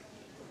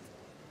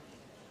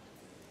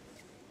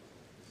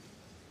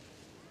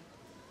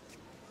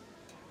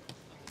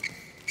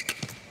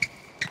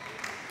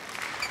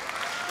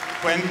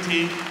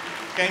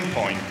 Game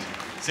point.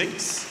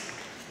 6.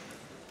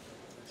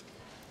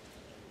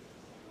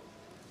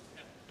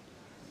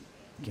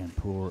 Again,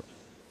 poor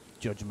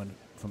judgment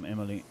from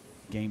Emelie.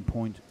 Game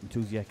point.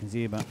 Mateusiak and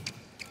Zieba.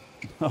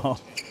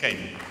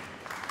 Game.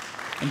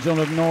 And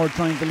Jonatan Nordh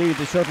trying to lead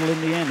the shuttle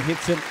in the end.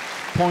 Hits it.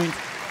 Point.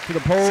 to the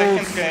poles.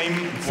 Second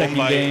game Second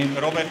won by game.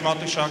 Robert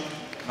Mateusiak,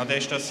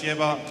 Nadiezda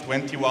Zieba, As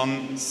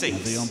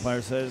 21-6. the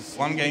umpire says.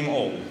 One game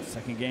all.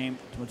 Second game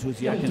to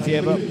Mateusiak and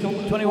Zieba,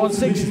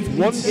 21-6,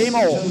 one game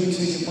all.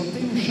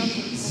 Mateusiak,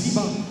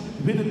 Zieba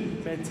winnen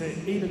met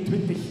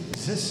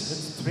 21-6.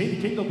 Het tweede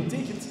game, dat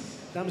betekent,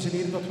 dames en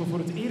heren, dat we voor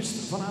het eerst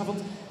vanavond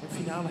een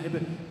finale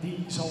hebben.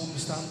 Die zal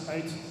bestaan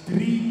uit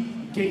 3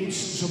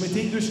 games.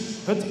 Zometeen dus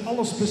het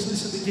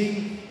allesbeslissende game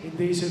in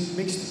deze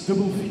mixed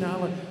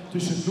dubbelfinale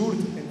tussen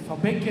Nordh en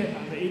Fabbeke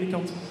aan de ene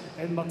kant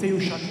en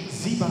Mateusiak,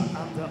 Zieba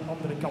aan de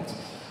andere kant.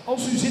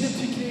 Als u zin hebt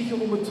gekregen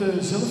om het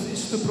zelf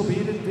eens te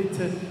proberen, dit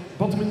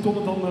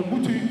badmintonnen, dan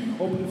moet u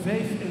op 5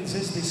 en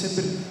 6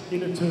 december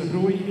in het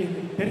Rooi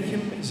in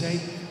Berchem zijn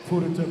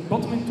voor het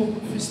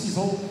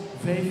badmintonfestival.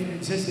 5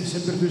 en 6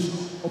 december dus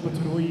op het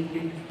Rooi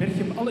in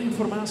Berchem. Alle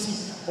informatie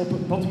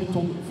op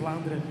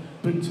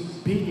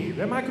badmintonvlaanderen.be.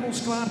 Wij maken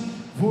ons klaar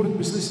voor het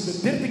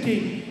beslissende derde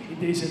game in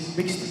deze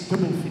mixed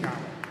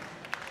dubbelfinale.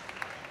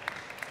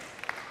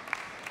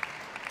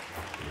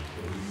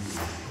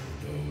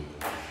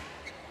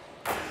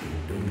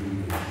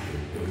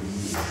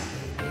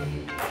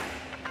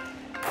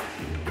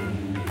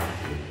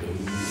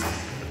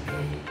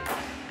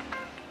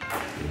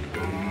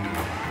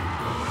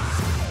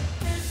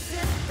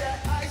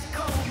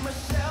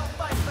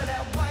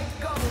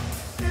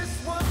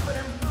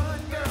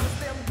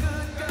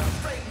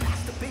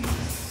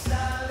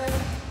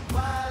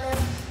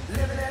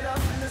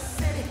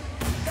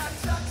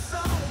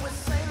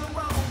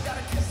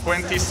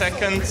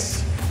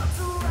 Seconds.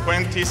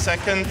 20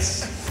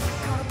 seconds.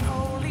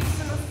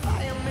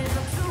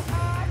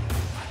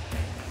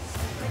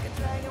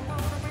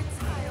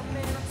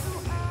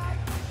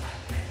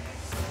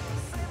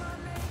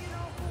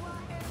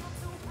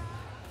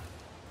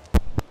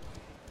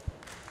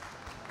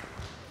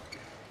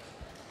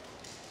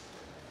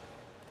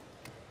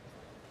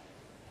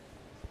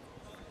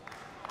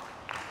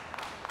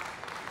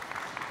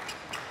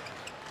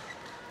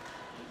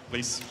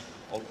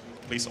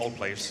 Please, all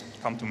players,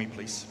 come to me,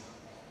 please.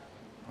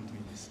 Come to me,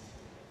 please.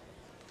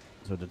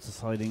 So the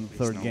deciding Please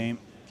third now game.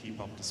 Keep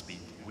up the speed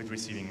with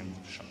receiving and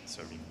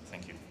serving.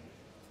 Thank you.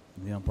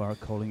 The umpire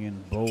calling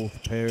in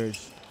both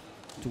pairs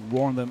to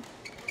warn them.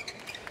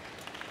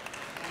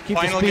 Keep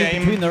Final the speed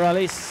game. between the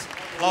rallies.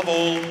 Love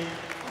all.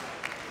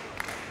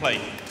 Play.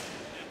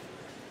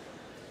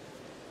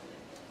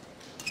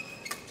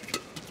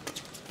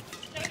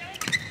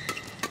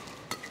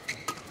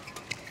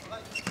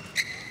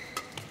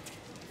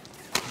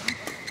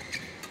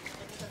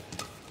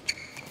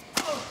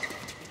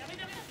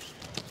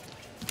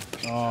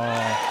 Oh,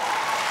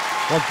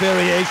 what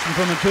variation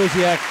from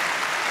Mateusiak.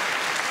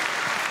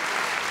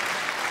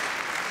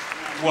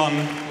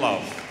 1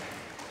 love.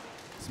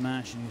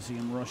 Smash, and you see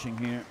him rushing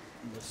here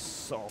in the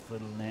soft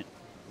little net.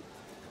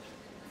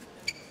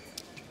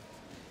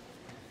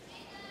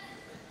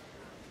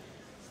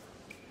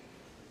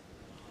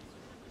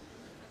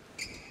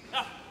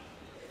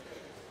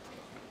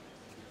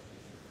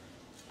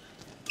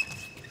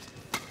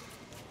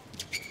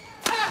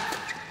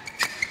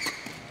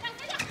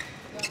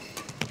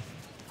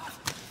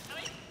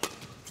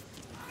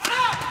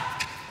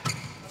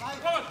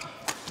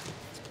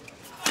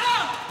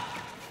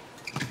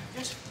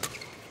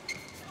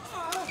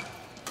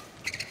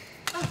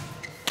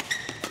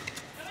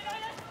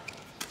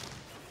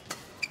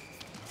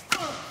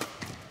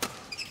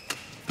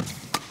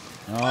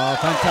 Oh,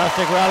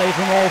 fantastic rally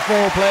from all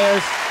 4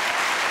 players.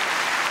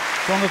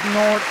 Jonatan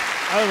Nordh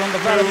out on the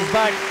flat of his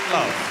back.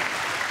 Love.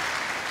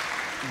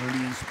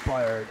 Really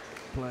inspired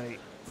play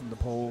from the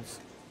poles.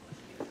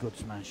 Good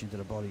smash into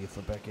the body of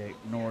Fabbeke.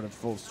 Nordh at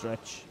full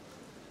stretch.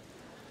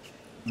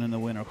 And then the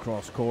winner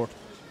cross court.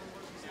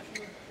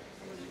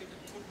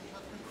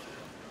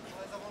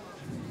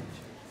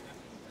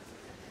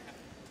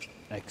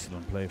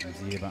 Excellent play from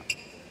Zieba.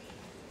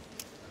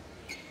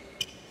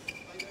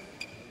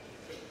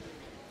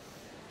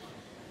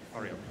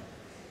 Hurry up.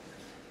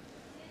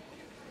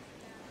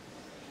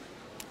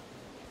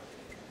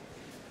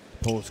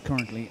 Poles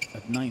currently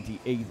at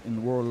 98th in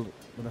the world,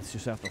 but that's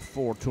just after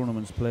 4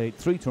 tournaments played.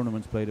 3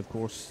 tournaments played, of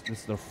course. This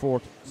is their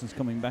 4th since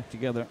coming back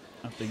together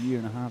after a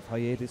 1.5-year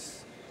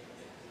hiatus.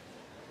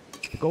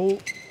 The goal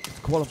is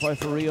to qualify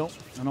for Rio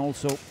and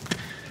also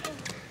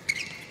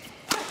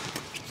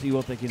see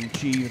what they can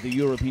achieve at the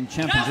European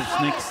Championships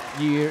next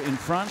year in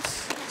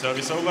France.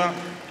 Service over.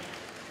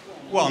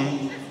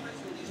 1,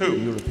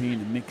 2.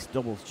 European mixed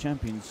doubles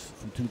champions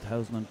from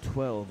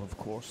 2012, of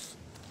course.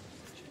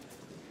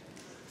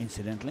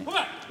 Incidentally,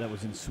 that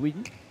was in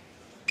Sweden.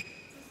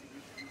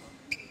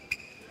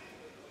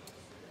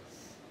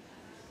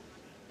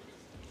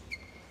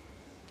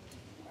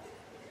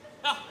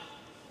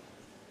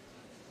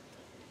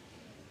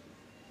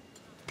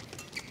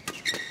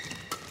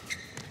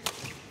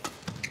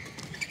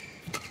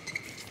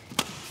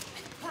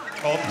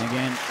 And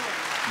again,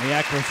 the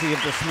accuracy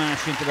of the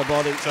smash into the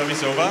body.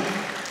 Service over.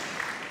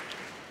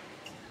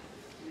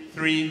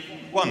 3,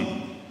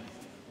 1.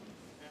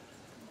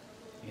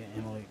 Yeah,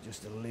 Emelie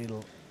just a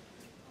little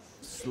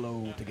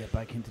slow to get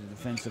back into the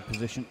defensive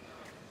position.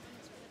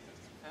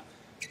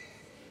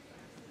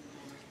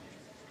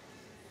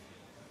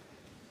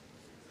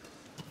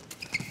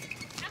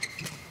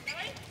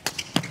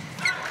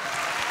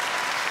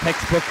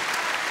 Textbook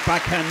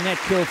backhand net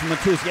kill from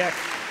Mateusiak.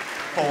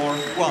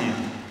 4-1.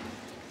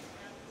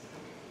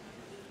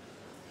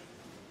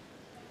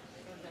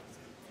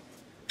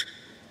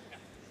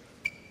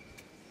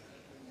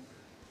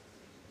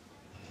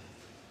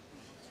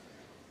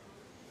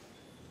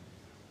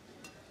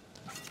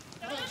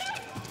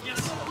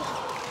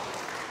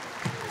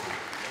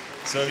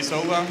 Service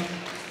over.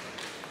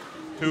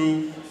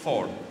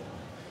 2-4.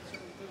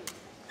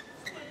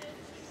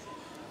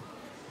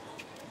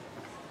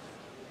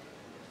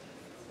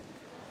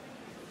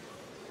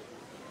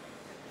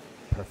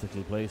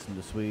 Perfectly placed from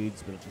the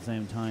Swedes, but at the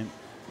same time,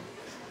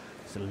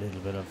 it's a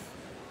little bit of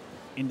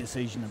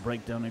indecision and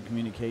breakdown in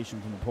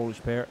communication from the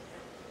Polish pair.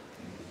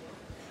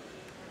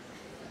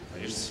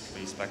 Players,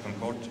 please back on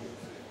court.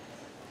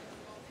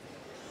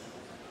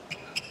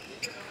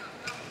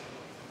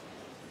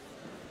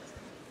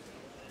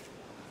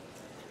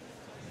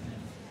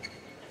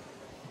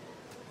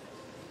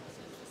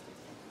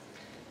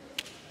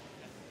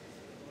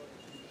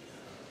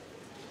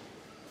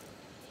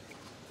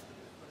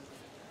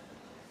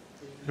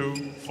 Two,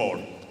 4.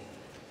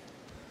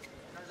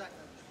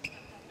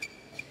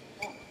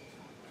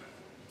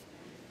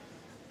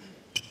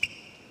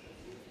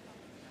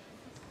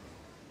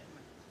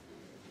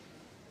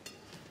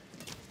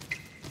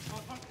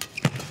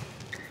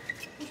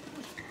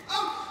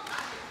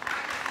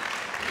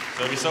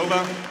 Service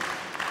over.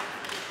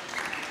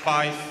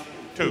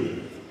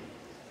 5-2.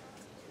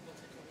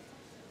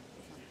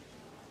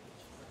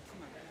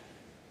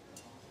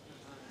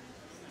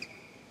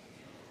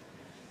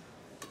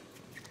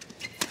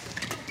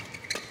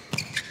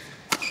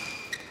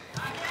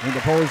 I think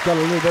the Poles got a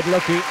little bit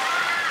lucky.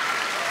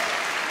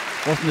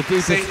 Wasn't the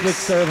deepest flick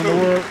serve in the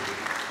world.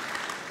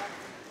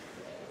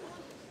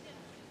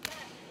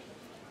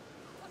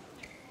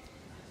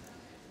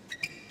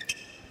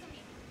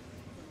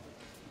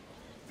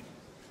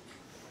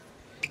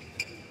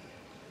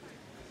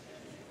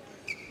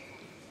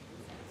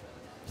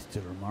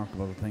 Still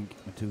remarkable to think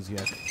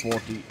Mateusiak,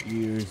 40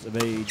 years of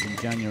age in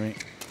January.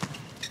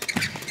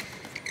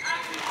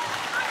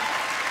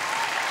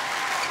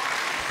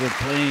 Still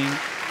playing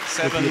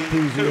with the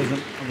enthusiasm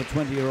of a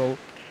 20-year-old.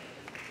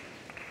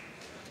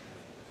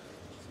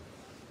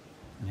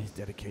 And his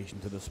dedication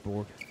to the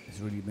sport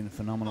has really been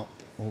phenomenal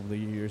over the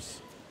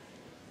years.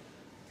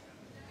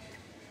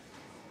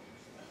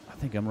 I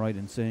think I'm right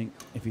in saying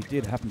if he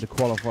did happen to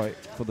qualify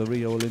for the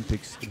Rio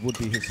Olympics, it would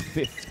be his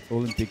 5th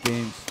Olympic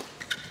Games.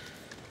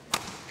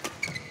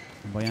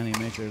 And by any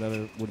measure,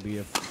 that would be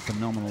a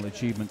phenomenal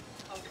achievement.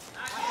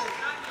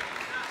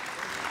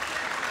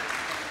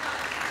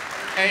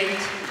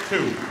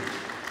 8-2.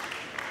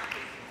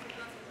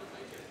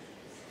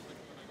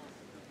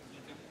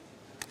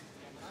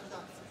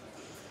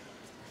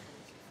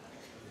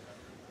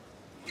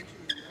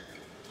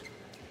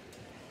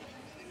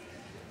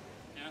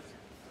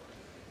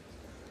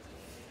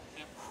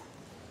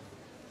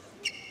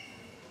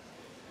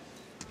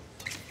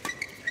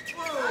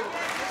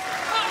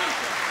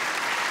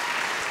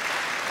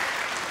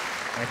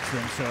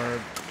 Excellent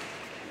serve.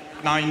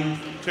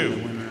 9-2. The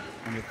winner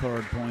and the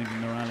 3rd point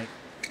in the rally.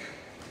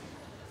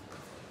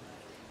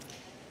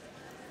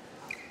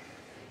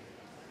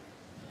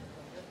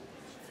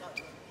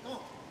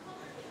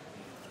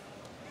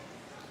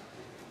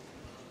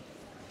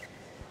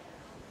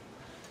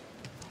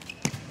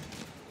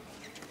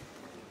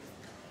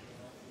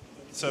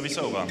 Service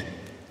over.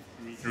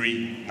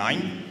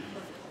 3-9.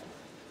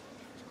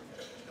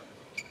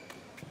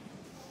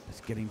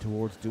 It's getting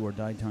towards do or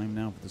die time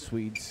now for the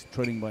Swedes,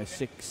 trailing by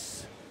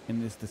 6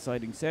 in this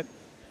deciding set.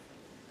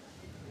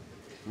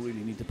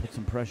 Really need to put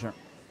some pressure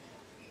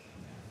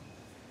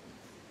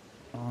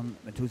on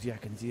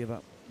Mateusiak, and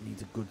Zieba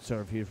needs a good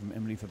serve here from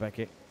Emelie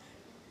Fabbeke.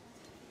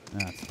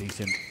 That's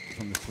decent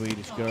from the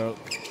Swedish girl.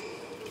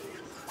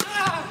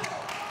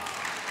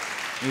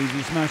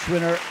 Easy smash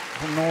winner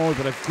from Nordh,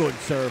 but a good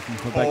serve from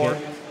Fabbeke.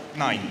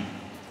 4-9.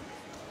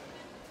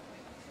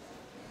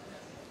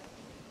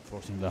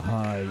 Forcing the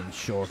high and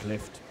short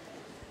lift.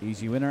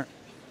 Easy winner.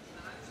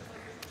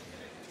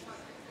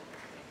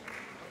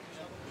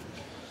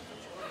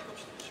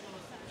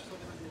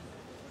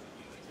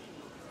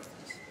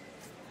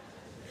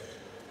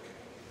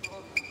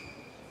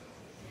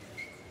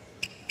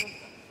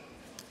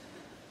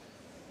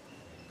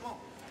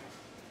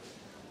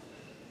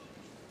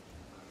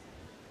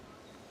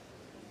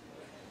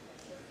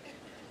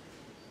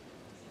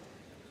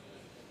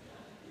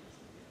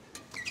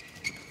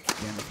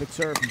 Again, the flick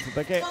serve from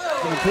Fabbeke.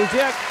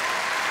 Mateusiak.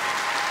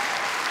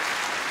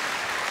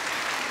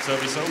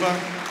 Service over.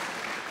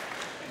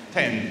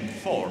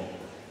 10-4.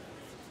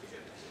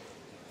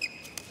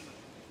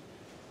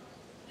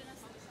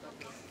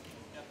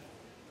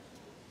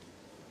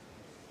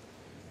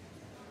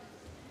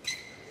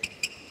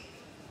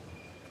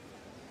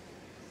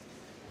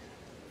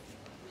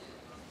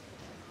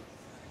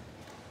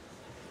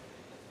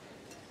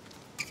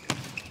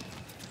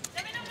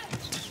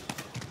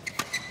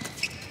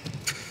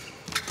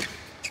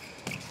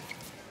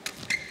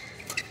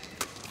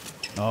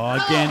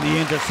 Oh, again the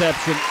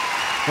interception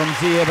from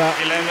Zieba.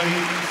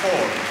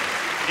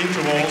 11-4.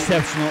 Interval.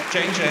 Exceptional.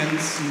 Change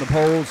ends. In the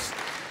poles.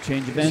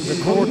 Change of ends,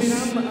 of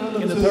course,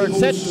 in the third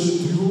set.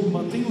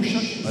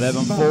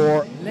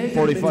 11-4,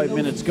 45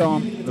 minutes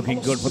gone.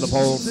 Looking good for the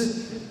Poles.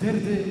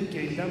 Derde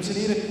game, dames en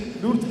heren.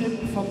 Nordh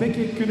en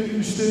Fabbeke kunnen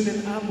uw steun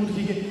en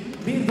aanmoedigingen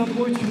meer dan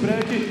ooit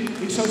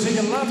gebruiken. Ik zou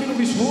zeggen, laat u nog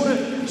eens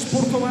horen.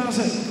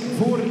 Sportoase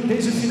voor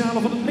deze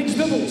finale van het mixed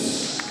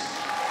doubles.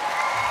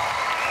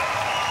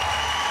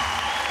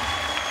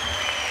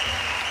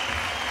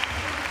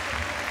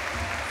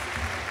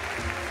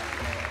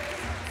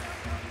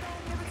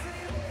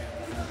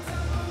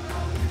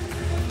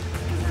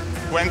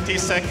 Twenty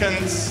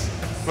seconds.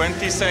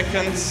 20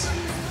 seconds.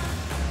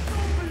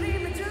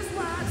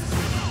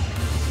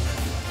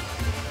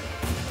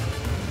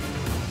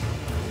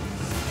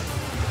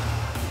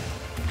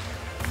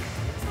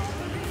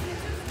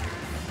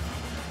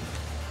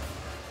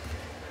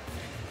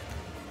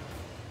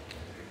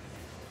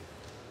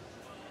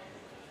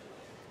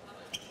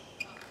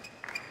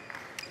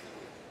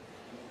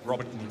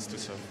 Robert needs to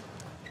serve.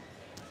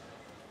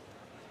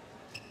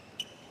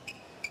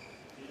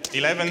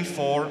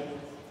 11-4,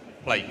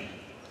 play.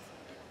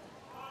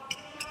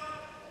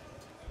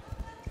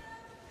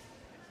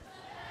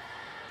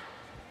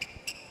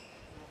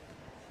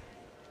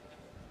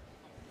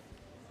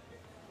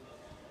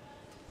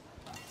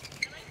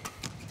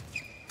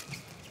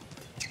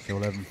 So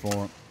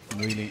 11-4,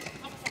 really.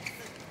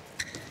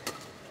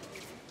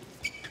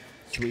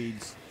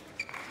 Swedes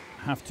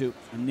have to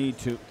and need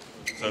to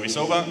Service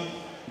over.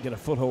 Get a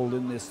foothold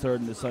in this third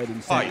and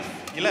deciding set.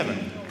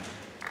 5-11.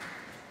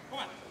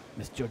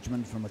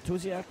 Misjudgment from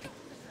Mateusiak.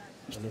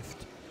 The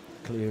lift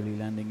clearly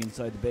landing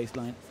inside the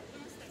baseline.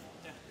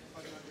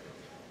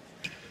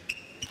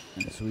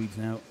 And the Swedes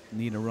now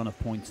need a run of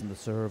points in the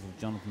serve of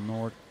Jonatan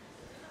Nordh.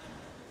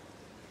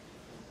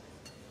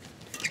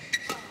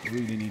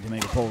 Really need to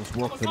make a Poles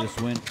work for this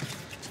win.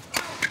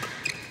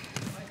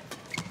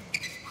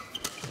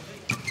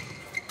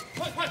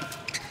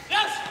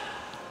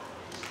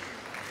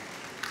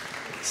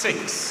 Yes.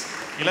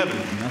 6-11.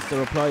 And that's the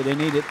reply they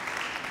needed.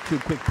 2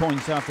 quick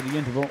points after the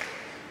interval.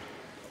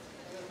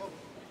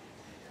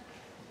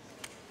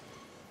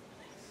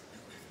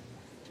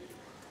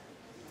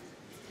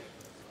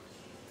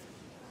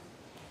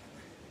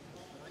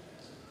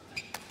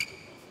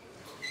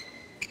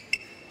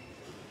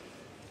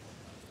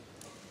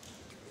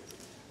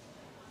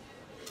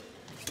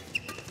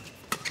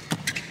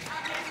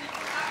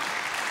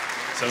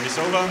 Service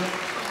over.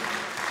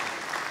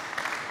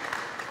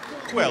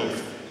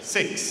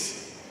 12-6.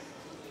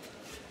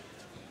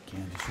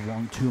 Again, just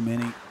one too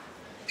many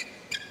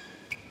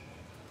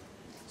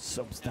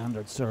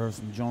substandard serves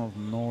from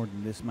Jonatan Nordh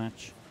in this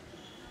match.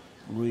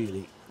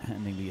 Really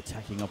handing the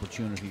attacking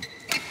opportunity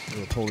to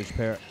the Polish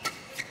pair.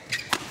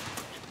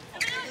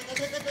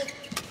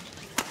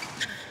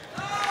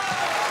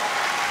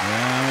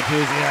 Yeah,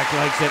 Mateusiak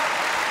likes it.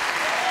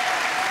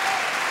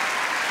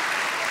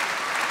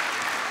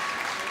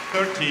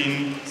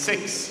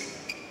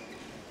 13-6.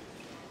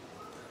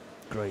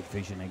 Great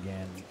vision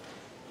again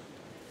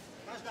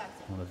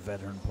on a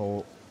veteran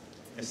Pole.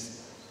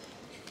 Yes.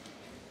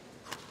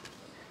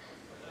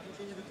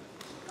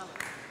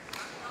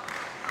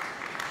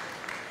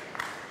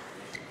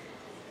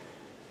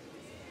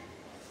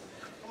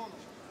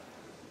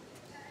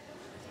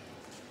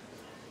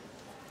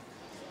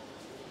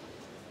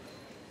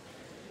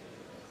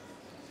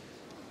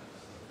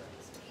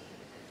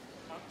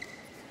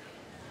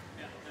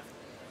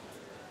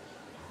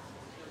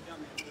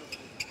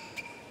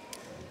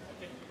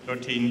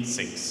 Thirteen,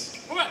 6.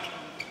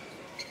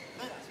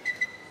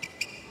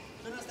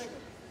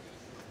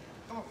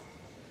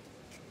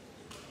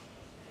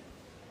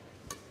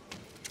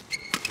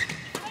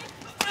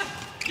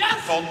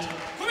 Fault.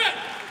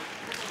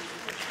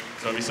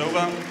 Service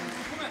over.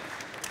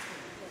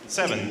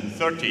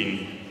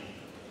 7-13.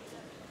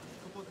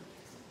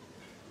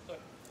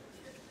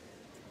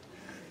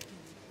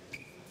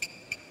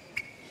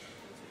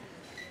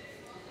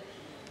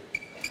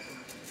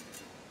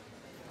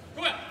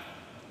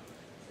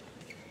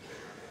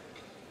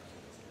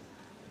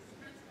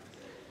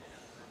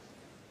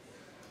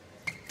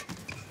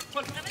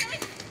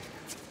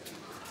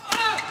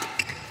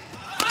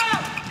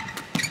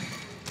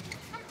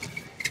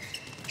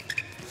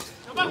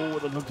 Oh,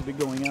 it looked to be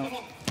going out.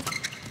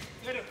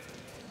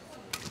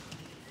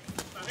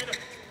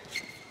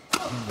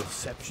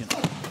 Interception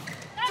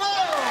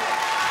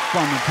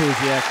from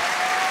Mateusiak.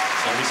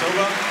 Service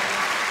over.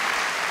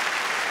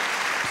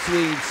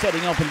 Swedes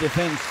setting up in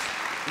defense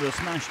with a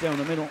smash down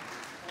the middle.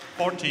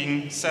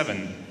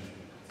 14-7.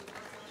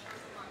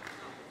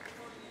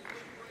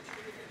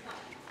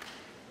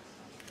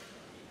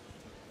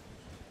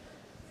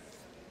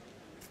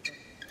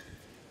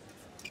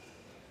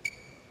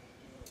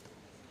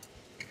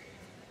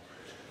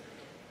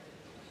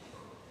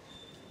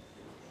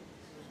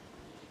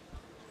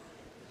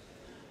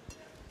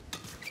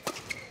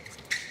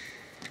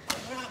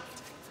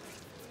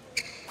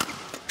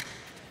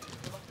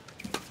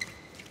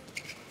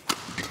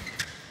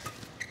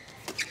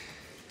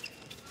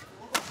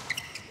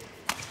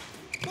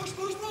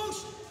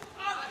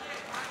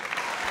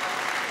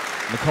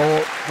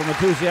 Nicole from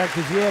Mateusiak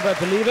to Zieba,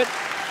 believe it.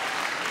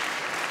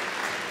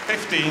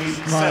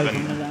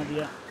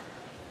 15-7.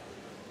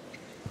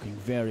 Looking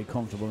very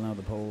comfortable now,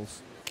 the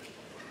Poles.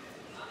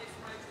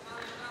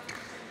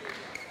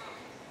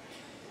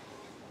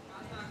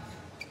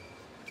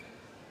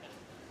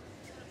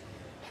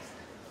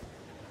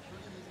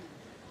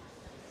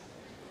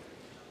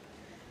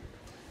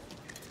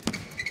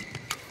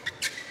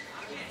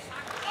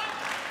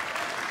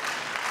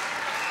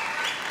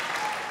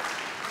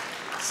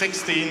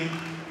 Sixteen,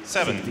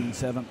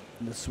 16-7.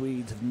 The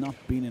Swedes have not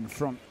been in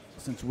front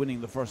since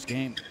winning the first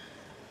game.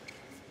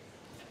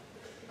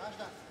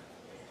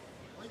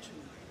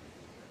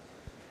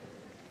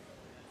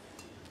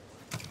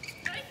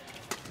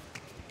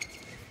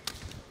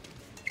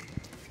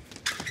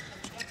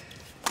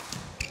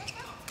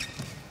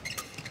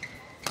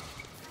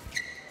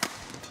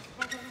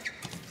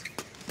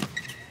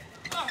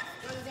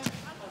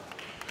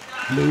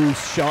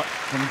 Loose shot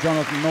from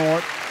Jonatan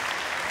Nordh.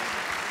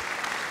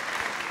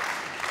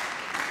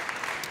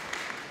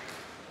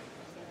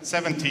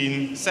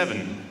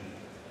 Seven.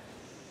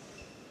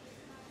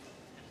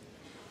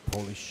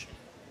 Polish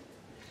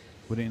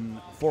within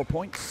 4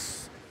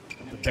 points.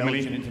 The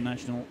Emelie. Belgian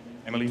International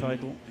Emelie,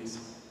 title.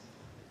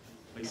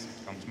 please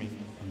come to me.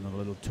 Another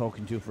little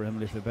talking to for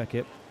Emelie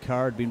Fabbeke.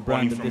 Card being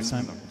Warning branded from this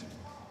time. Mr.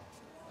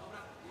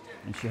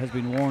 And she has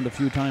been warned a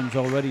few times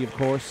already, of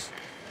course.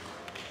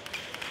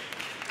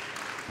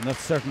 And that's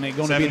certainly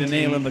going to be the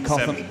nail in the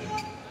coffin. 17-7.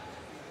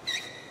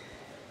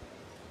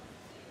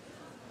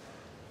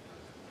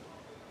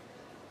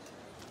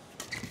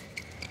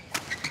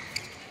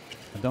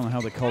 I don't know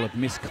how they call it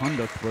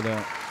misconduct,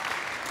 but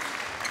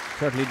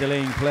certainly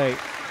delaying play.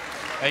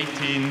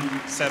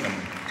 18-7.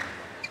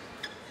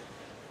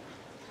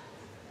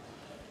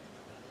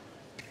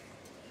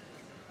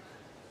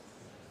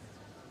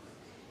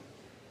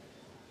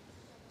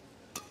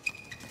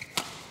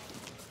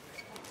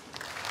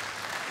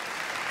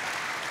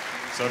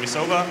 Service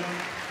over.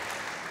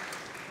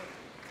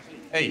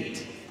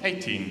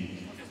 18.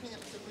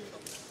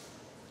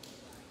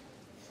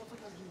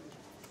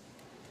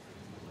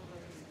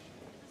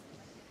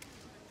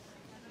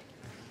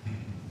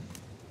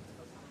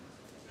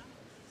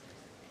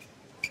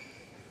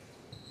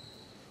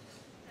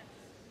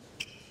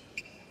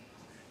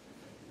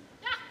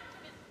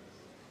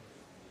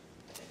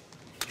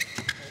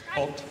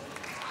 Hot.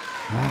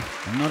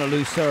 Not a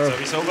loose serve.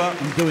 Service over.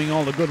 And doing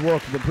all the good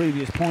work at the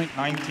previous point.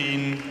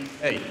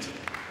 19-8.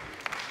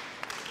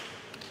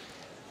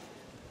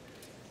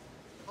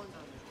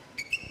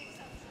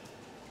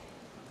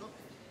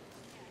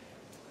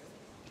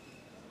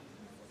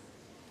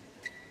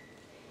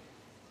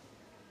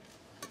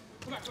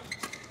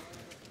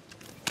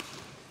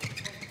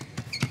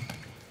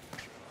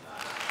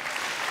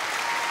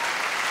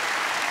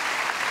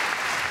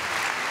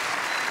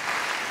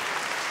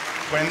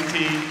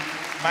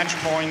 Match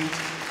point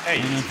 8.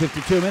 And in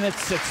 52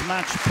 minutes, it's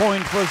match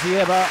point for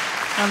Zieba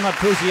and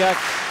Mateusiak.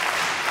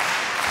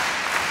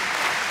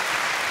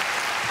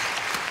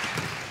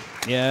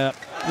 Yeah,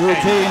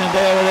 routine, and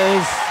there it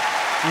is.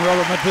 And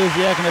Robert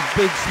Mateusiak, and a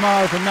big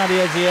smile from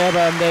Nadiezda,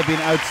 and they've been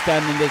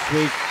outstanding this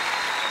week.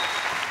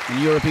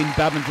 And European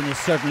badminton is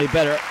certainly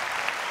better.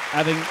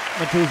 Having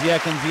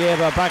Mateusiak and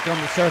Zieba back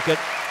on the circuit,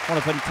 what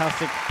a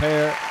fantastic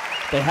pair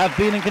they have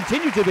been and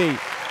continue to be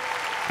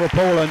for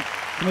Poland.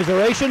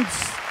 Commiserations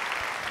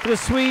to the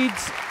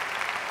Swedes.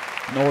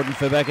 Nordh and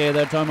Fabbeke,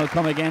 their time will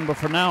come again, but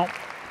for now,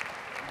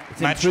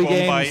 it's Match in 3 won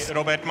games. by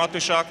Robert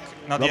Mateusiak,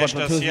 Robert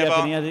Nadiezda, Mateusiak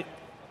Zieba. and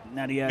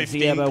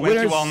Nadiezda,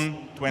 winners of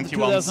the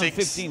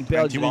 2015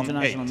 Belgian 21-6,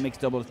 International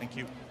Mixed Doubles. Thank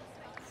you.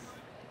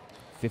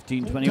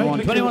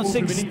 15-21,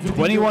 21-6,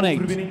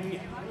 21-8.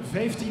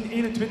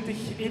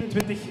 15-21,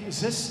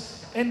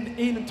 21-6 en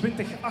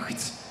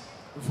 21-8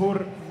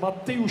 voor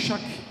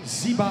Mateusiak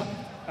Zieba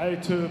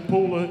uit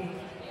Polen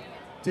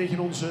tegen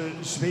onze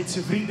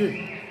Zweedse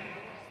vrienden.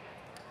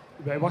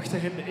 Wij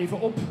wachten hen even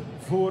op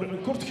voor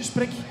een kort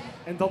gesprek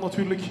en dan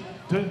natuurlijk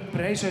de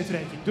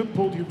prijsuitreiking, de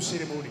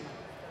podiumceremonie.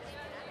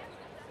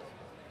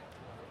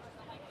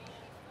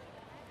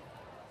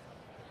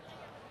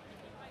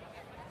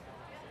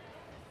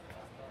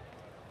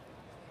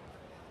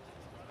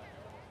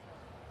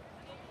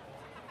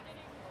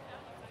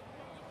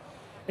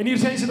 En hier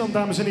zijn ze dan,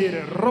 dames en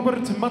heren.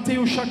 Robert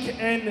Mateusiak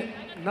en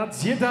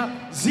Nadiezda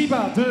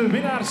Zieba, de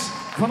winnaars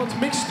van het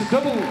mixed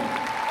double.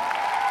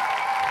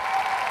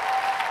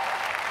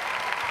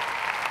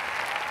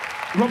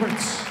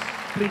 Robert,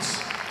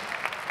 please.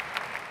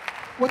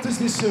 What does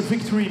this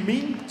victory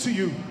mean to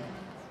you?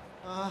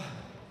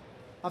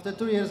 After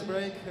 2 years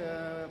break,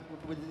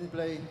 we didn't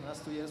play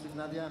last 2 years with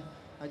Nadia.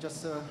 I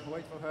just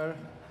wait for her.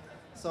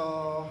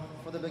 So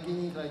for the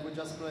beginning, like we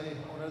just play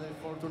already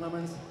 4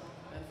 tournaments,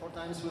 and 4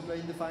 times we play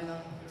in the final,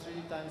 3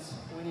 times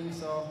winning.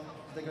 So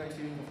it's a great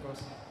feeling, of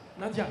course.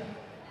 Nadia,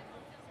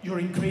 you're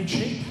in great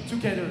shape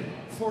together.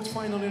 4th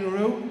final in a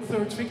row,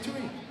 3rd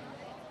victory.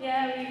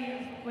 Yeah, we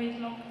wait a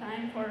long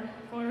time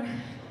for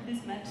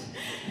this match.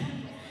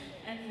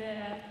 and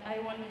I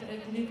want to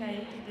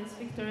dedicate this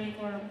victory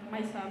for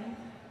my son.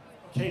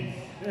 Oké.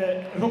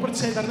 Robert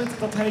zei daarnet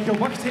dat hij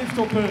gewacht heeft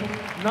op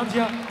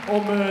Nadia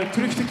om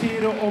terug te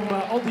keren, om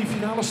al die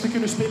finales te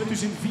kunnen spelen.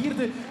 Dus in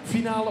vierde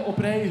finale op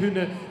rij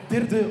hun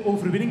derde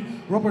overwinning.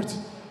 Robert,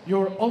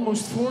 you're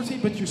almost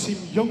 40, but you seem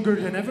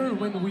younger than ever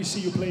when we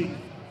see you playing.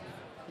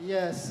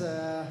 Yes,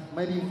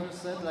 maybe in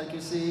first set, like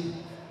you see,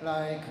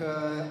 like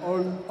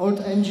old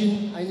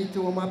engine. I need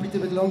to warm up a little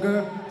bit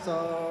longer. So,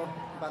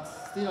 but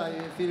still, I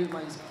feel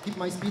keep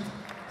my speed.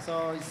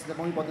 So it's the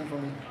more important for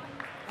me.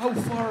 How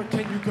far can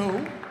you go?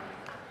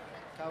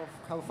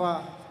 How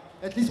far?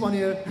 At least 1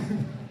 year.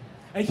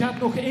 Hij gaat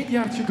nog 1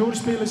 jaartje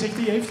doorspelen, zegt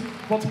hij. Hij heeft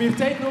wat meer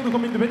tijd nodig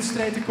om in de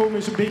wedstrijd te komen.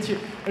 Is een beetje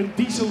een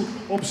diesel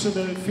op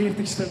zijn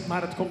 40ste,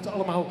 maar het komt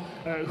allemaal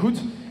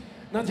goed.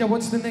 Nadia,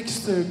 what's the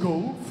next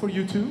goal for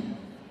you two?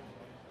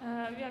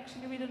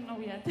 We don't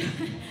know yet,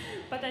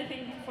 but I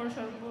think for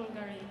sure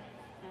Bulgaria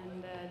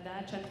and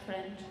Dutch and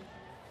French.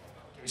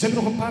 Ze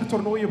hebben nog een paar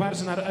toernooien waar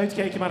ze naar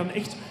uitkijken, maar een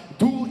echt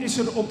doel is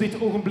er op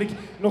dit ogenblik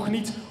nog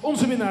niet.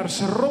 Onze winnaars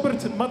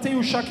Robert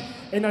Mateusiak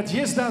en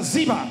Nadiezda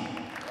Zieba.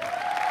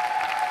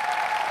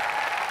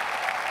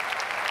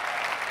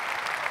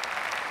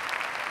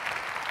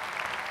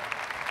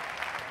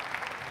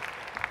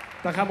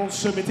 Dan gaan we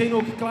ons meteen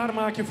ook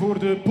klaarmaken voor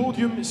de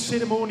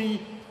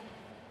podiumceremonie.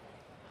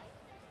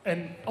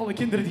 En alle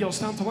kinderen die al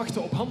staan te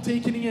wachten op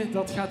handtekeningen,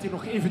 dat gaat hier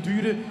nog even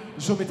duren,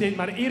 zometeen.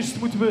 Maar eerst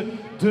moeten we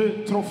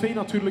de trofee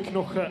natuurlijk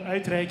nog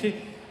uitreiken.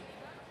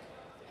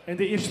 En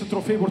de eerste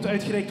trofee wordt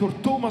uitgereikt door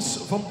Thomas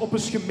van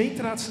Oppes,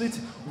 gemeenteraadslid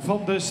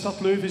van de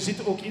stad Leuven.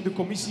 Zit ook in de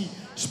commissie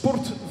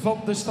sport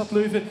van de stad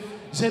Leuven.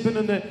 Ze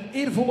hebben een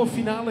eervolle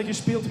finale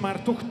gespeeld,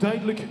 maar toch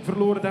duidelijk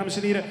verloren, dames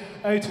en heren,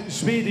 uit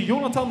Zweden.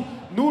 Jonatan,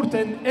 Nordh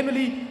en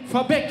Emelie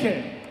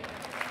Fabbeke.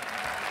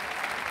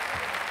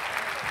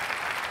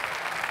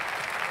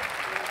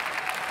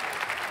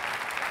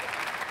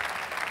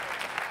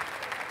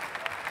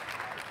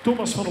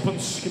 Thomas van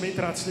Oppens,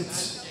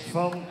 gemeenteraadslid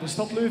van de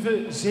stad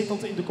Leuven,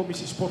 zetelt in de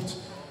commissie sport.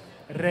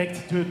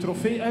 Reikt de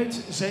trofee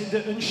uit,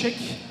 zijnde een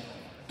cheque,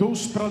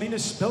 doos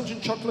pralines,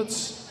 Belgian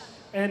chocolates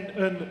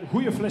en een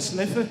goede fles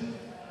leffe.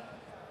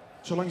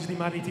 Zolang ze die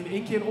maar niet in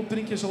 1 keer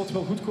opdrinken, zal het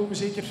wel goed komen,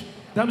 zeker.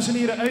 Dames en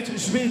heren uit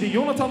Zweden,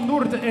 Jonatan,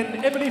 Nordh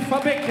en Emelie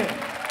Fabbeke.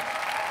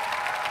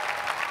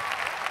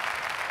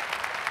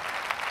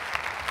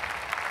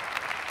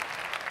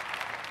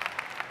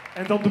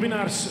 En dan de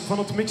winnaars van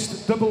het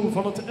mixed double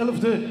van het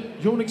 11e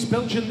Yonex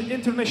Belgian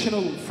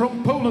International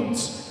from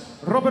Poland,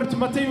 Robert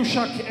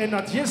Mateusiak en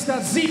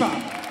Nadiezda Zieba.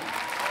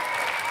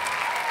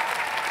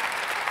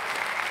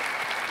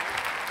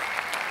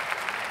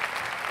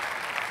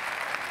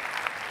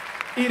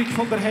 Erik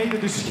van der Heijden,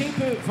 de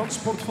schepen van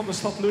sport van de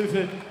stad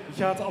Leuven,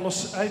 gaat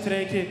alles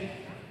uitreiken.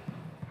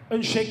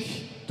 Een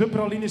cheque, de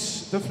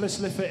pralines, de fles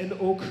leffe en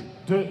ook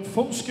de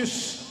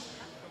fondsjes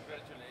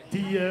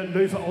die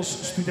Leuven als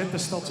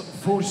studentenstad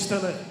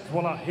voorstellen.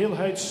 Voilà, heel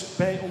huids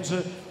bij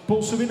onze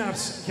Poolse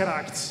winnaars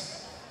geraakt.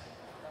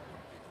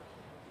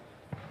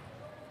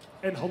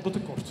 En handen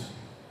tekort.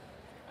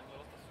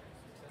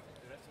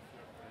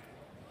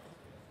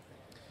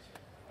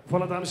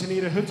 Voilà, dames en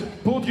heren,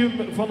 het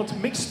podium van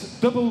het mixed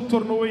double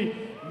toernooi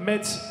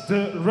met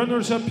de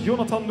runners-up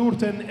Jonatan,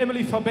 Nordh en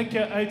Emelie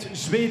Fabbeke uit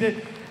Zweden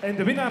en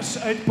de winnaars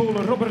uit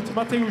Polen Robert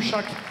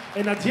Mateusiak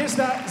en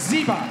Nadiezda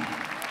Zieba.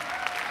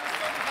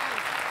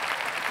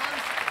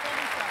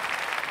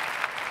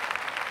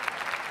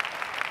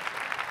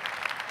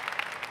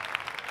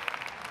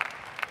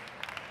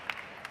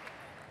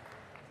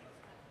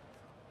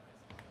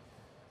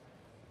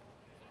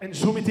 En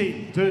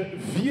zometeen de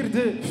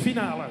 4e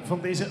finale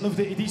van deze 11e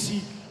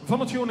editie van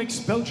het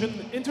Yonex Belgian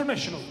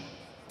International.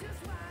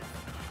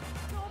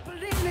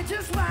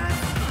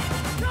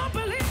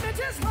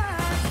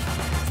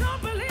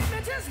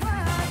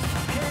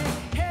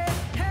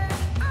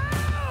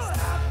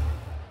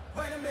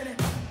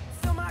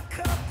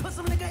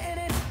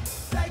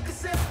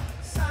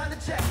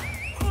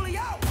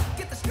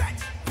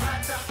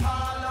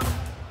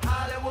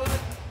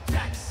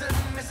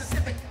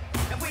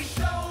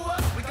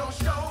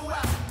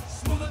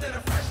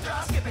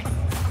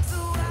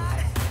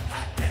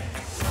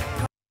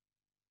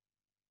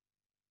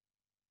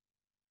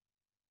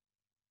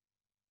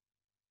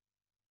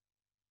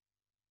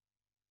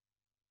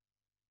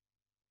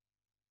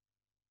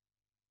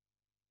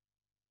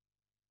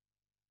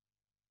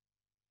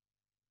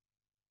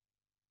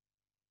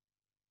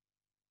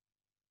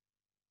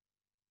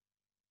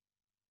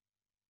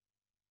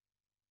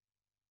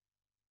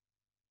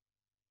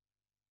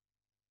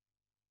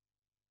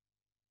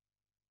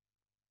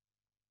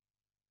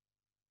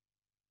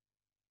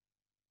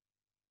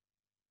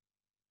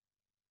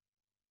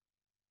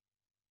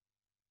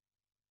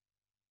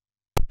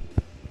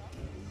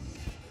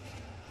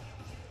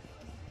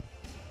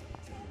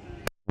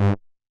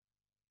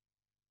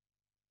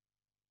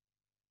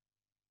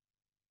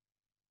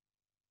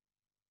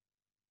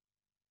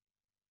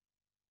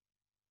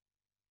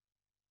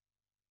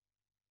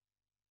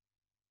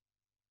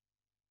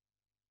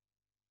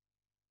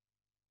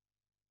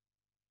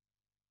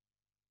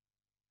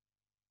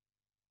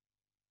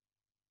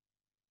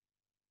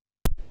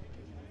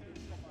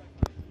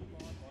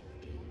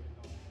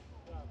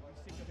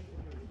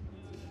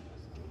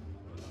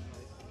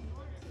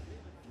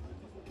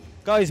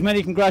 Guys,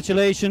 many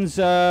congratulations.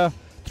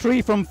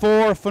 3 from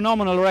 4,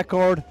 phenomenal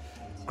record.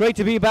 Great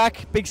to be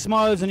back, big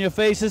smiles on your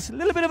faces. A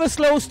little bit of a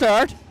slow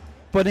start,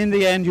 but in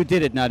the end you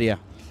did it, Nadia.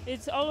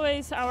 It's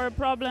always our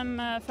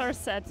problem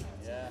first set.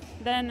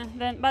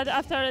 But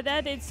after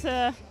that it's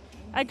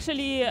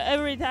actually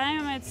every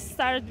time it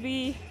starts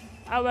be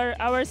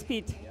our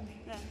speed.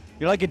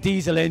 You're like a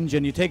diesel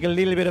engine. You take a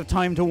little bit of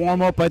time to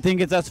warm up. I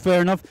think that's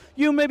fair enough.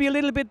 You maybe a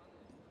little bit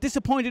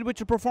disappointed with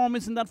your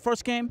performance in that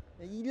first game?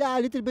 Yeah,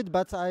 a little bit,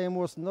 but I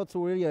was not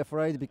really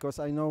afraid because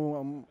I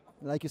know,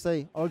 like you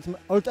say,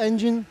 old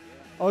engine,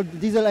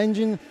 old diesel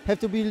engine have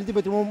to be a little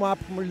bit warm up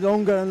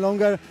longer and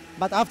longer.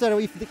 But after,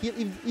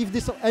 if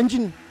this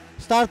engine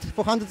starts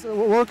for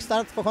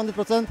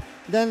 100%,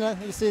 then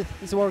you see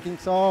it's working.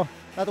 So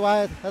that's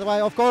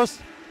why, of course,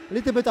 a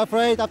little bit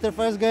afraid after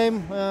first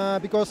game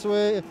because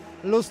we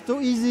lose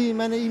too easy,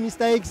 many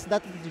mistakes.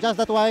 Just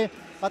that why.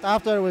 But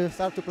after we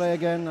start to play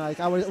again, like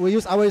we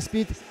use our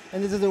speed,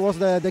 and this was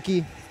the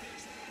key.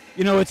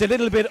 You know, it's a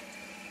little bit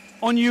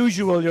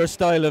unusual, your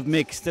style of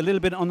mixed, a little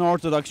bit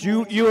unorthodox.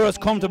 You're as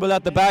comfortable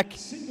at the back,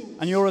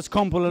 and you're as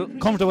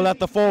comfortable at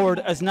the forward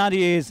as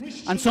Nadia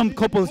is, and some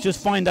couples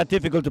just find that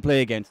difficult to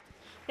play against.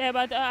 Yeah,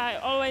 but I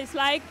always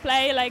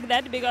play like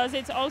that because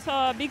it's also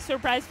a big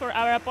surprise for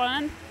our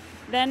opponent.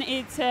 Then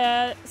it's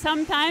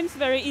sometimes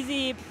very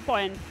easy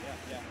point.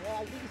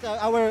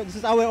 I think this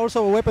is our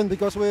also weapon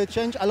because we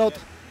change a lot.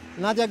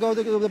 Nadia go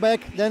to the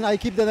back, then I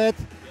keep the net,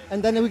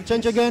 and then we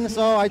change again.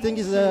 So I think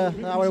it's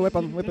our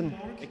weapon.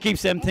 It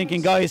keeps them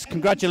thinking, guys,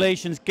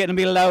 congratulations, getting a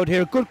bit loud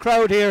here. Good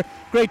crowd here,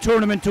 great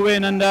tournament to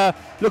win, and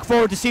look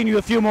forward to seeing you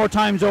a few more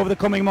times over the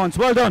coming months.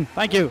 Well done,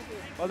 thank you.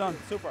 Well done,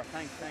 super,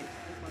 thanks.